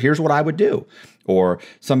 Or here's what I would do. Or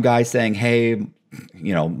some guy saying, hey,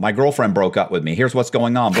 my girlfriend broke up with me. Here's what's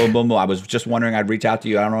going on. Boom, boom, boom. I was just wondering. I'd reach out to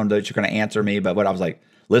you. I don't know that you're going to answer me, but I was like,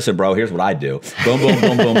 listen, bro, here's what I do. Boom, boom,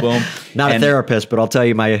 boom, boom, boom. Not a therapist, but I'll tell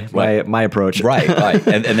you my approach. Right.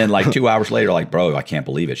 And then like 2 hours later, like, bro, I can't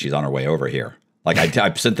believe it. She's on her way over here. Like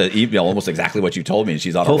I sent the email almost exactly what you told me, and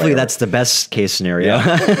she's on her way. Hopefully that's the best case scenario.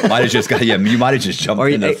 Yeah. You might have just jumped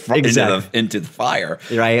into the fire.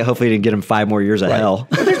 Right. Hopefully you didn't get him 5 more years of hell.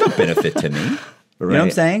 But there's no benefit to me. Right. You know what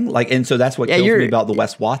I'm saying? Like, and so that's what kills me about the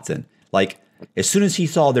Wes Watson. Like, as soon as he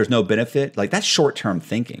saw there's no benefit, like that's short-term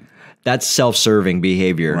thinking. That's self-serving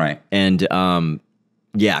behavior. Right. And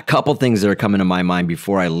a couple things that are coming to my mind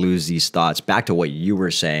before I lose these thoughts. Back to what you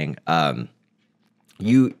were saying.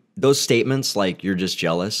 Those statements like you're just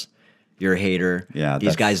jealous, you're a hater. Yeah,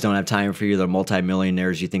 these guys don't have time for you. They're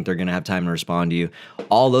multimillionaires. You think they're going to have time to respond to you.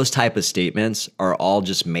 All those type of statements are all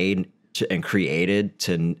just made and created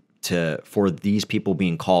for these people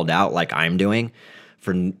being called out like I'm doing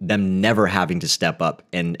for them never having to step up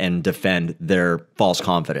and defend their false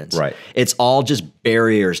confidence. Right. It's all just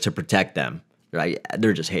barriers to protect them. Right?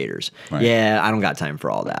 They're just haters. Right. Yeah, I don't got time for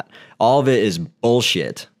all that. All of it is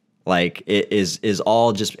bullshit. Like it is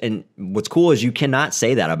all just. And what's cool is you cannot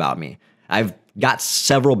say that about me. I've got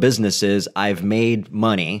several businesses. I've made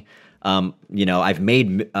money. You know,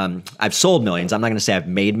 I've sold millions. I'm not going to say I've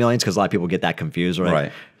made millions because a lot of people get that confused.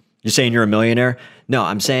 Right. You're saying you're a millionaire? No,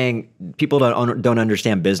 I'm saying people don't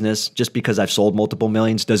understand business. Just because I've sold multiple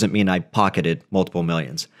millions doesn't mean I pocketed multiple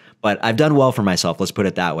millions. But I've done well for myself. Let's put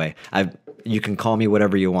it that way. You can call me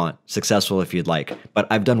whatever you want, successful if you'd like. But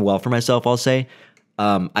I've done well for myself, I'll say.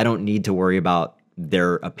 I don't need to worry about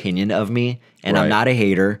their opinion of me. And I'm not a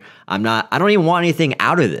hater. I don't even want anything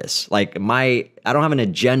out of this. Like I don't have an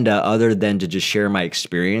agenda other than to just share my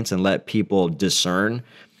experience and let people discern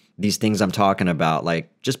these things I'm talking about.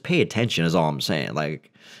 Like, just pay attention is all I'm saying.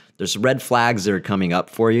 Like, there's red flags that are coming up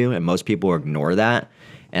for you, and most people ignore that.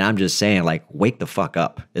 And I'm just saying, like, wake the fuck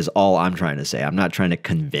up is all I'm trying to say. I'm not trying to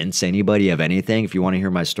convince anybody of anything. If you want to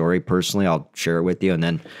hear my story personally, I'll share it with you. And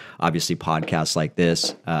then obviously podcasts like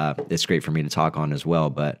this, it's great for me to talk on as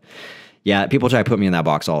well. But yeah, people try to put me in that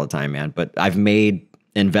box all the time, man. But I've made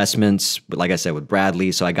investments, like I said, with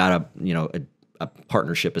Bradley. So I got a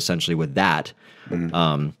partnership essentially with that.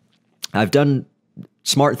 I've done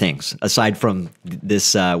smart things aside from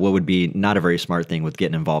this, what would be not a very smart thing with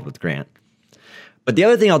getting involved with Grant. But the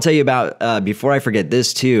other thing I'll tell you about, before I forget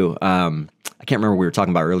this too, I can't remember what we were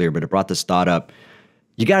talking about earlier, but it brought this thought up.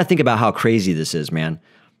 You got to think about how crazy this is, man.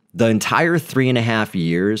 The entire 3.5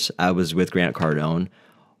 years I was with Grant Cardone,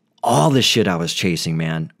 all the shit I was chasing,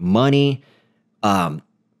 man, money,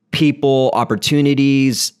 people,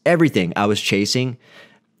 opportunities, everything I was chasing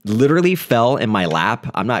literally fell in my lap.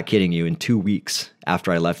 I'm not kidding you. In 2 weeks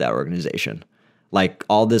after I left that organization. Like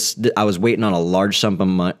all this, I was waiting on a large lump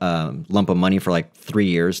of money for like 3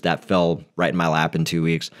 years. That fell right in my lap in 2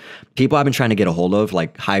 weeks. People I've been trying to get a hold of,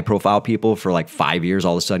 like high profile people for like 5 years,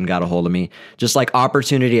 all of a sudden got a hold of me. Just like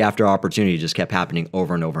opportunity after opportunity just kept happening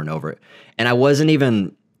over and over and over. And I wasn't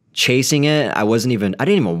even chasing it. I didn't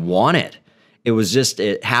even want it. It was just,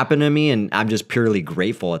 it happened to me, and I'm just purely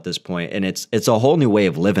grateful at this point. And it's a whole new way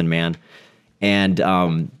of living, man. And,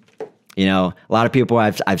 you know, a lot of people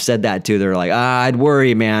I've said that to, they're like, I'd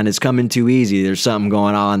worry, man, it's coming too easy. There's something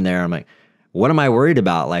going on there. I'm like, what am I worried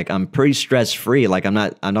about? Like, I'm pretty stress-free. Like,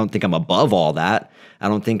 I don't think I'm above all that. I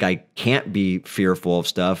don't think I can't be fearful of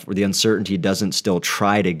stuff where the uncertainty doesn't still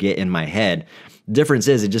try to get in my head. The difference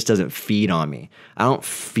is it just doesn't feed on me. I don't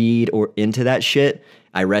feed or into that shit.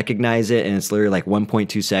 I recognize it, and it's literally like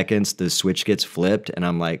 1.2 seconds, the switch gets flipped, and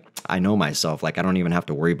I'm like, I know myself. Like, I don't even have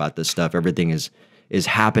to worry about this stuff. Everything is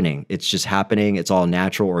happening. It's just happening. It's all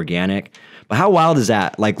natural, organic. But how wild is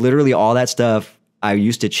that? Like, literally all that stuff I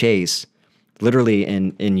used to chase, literally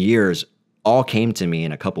in years, all came to me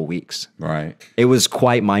in a couple weeks. Right. It was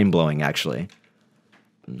quite mind-blowing, actually.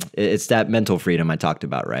 It's that mental freedom I talked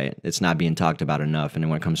about, right? It's not being talked about enough. And then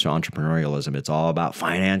when it comes to entrepreneurialism, it's all about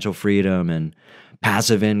financial freedom and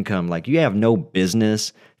passive income. Like, you have no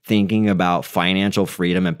business thinking about financial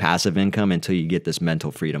freedom and passive income until you get this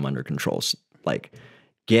mental freedom under control. Like,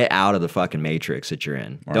 get out of the fucking matrix that you're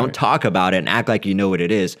in. Right. Don't talk about it and act like you know what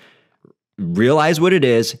it is. Realize what it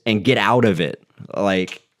is and get out of it.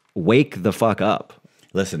 Like, wake the fuck up.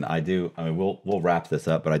 Listen, I mean, we'll wrap this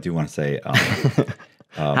up, but I do want to say,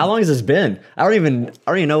 how long has this been? I don't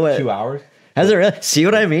even know what. 2 hours. Has it really? See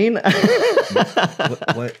what I mean?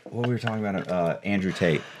 what we were talking about, Andrew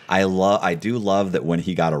Tate. I do love that when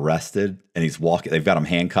he got arrested and he's walking, they've got him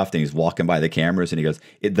handcuffed and he's walking by the cameras and he goes,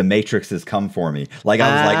 "The Matrix has come for me." Like,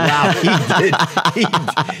 I was like,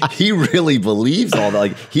 wow, he really believes all that.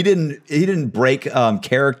 Like, he didn't break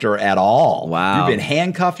character at all. Wow. You've been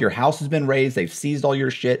handcuffed, your house has been raised, they've seized all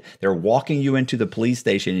your shit, they're walking you into the police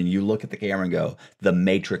station, and you look at the camera and go, "The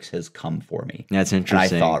Matrix has come for me." That's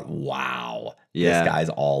interesting. And I thought, wow, this guy's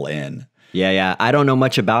all in. Yeah. I don't know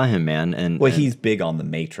much about him, man. And he's big on the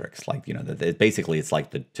Matrix. Like, you know, basically it's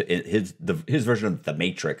like his version of the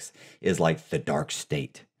Matrix is like the dark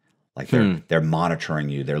state. Like, they're monitoring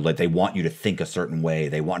you. They want you to think a certain way.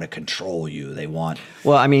 They want to control you. They want.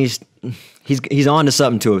 Well, I mean, he's on to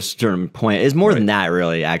something to a certain point. It's more than that,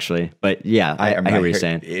 really, actually. But yeah, I hear what you're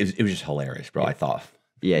saying. It was just hilarious, bro. I thought.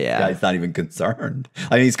 Yeah. This guy's not even concerned.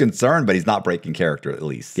 I mean, he's concerned, but he's not breaking character, at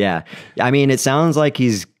least. Yeah. I mean, it sounds like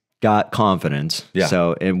he's got confidence. Yeah.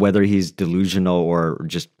 So, and whether he's delusional or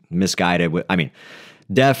just misguided, I mean,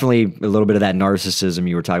 definitely a little bit of that narcissism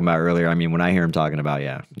you were talking about earlier. I mean, when I hear him talking about,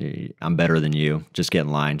 I'm better than you, just get in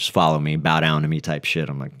line, just follow me, bow down to me type shit,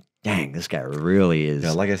 I'm like, dang, this guy really is.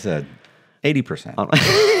 Yeah, like I said, 80%.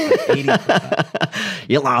 80%.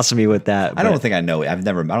 You lost me with that. I don't think I know. I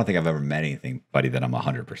don't think I've ever met anybody that I'm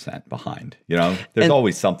 100% behind. You know, there's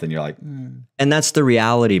always something you're like, And that's the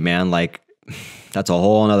reality, man. Like, that's a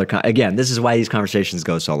whole another. Again, this is why these conversations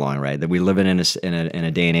go so long, right? That we live in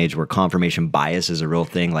a day and age where confirmation bias is a real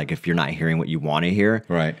thing. Like, if you're not hearing what you want to hear,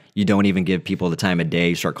 right, you don't even give people the time of day.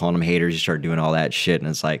 You start calling them haters. You start doing all that shit, and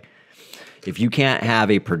it's like, if you can't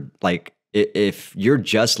have if you're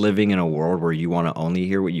just living in a world where you want to only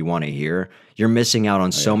hear what you want to hear, you're missing out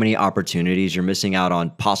on so many opportunities. You're missing out on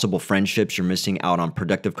possible friendships. You're missing out on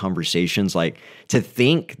productive conversations. Like, to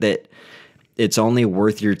think that it's only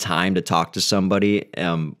worth your time to talk to somebody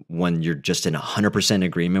when you're just in 100%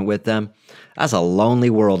 agreement with them, that's a lonely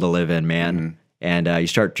world to live in, man. Mm-hmm. And you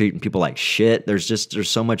start treating people like shit. There's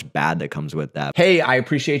so much bad that comes with that. Hey, I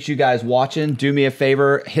appreciate you guys watching. Do me a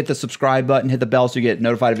favor, hit the subscribe button, hit the bell so you get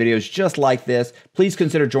notified of videos just like this. Please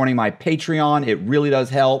consider joining my Patreon. It really does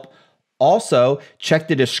help. Also, check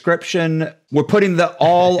the description. We're putting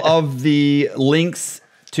all of the links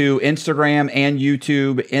to Instagram and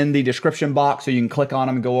YouTube in the description box, so you can click on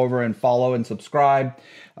them and go over and follow and subscribe.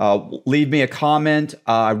 Leave me a comment.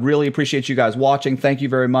 I really appreciate you guys watching. Thank you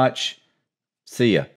very much. See ya.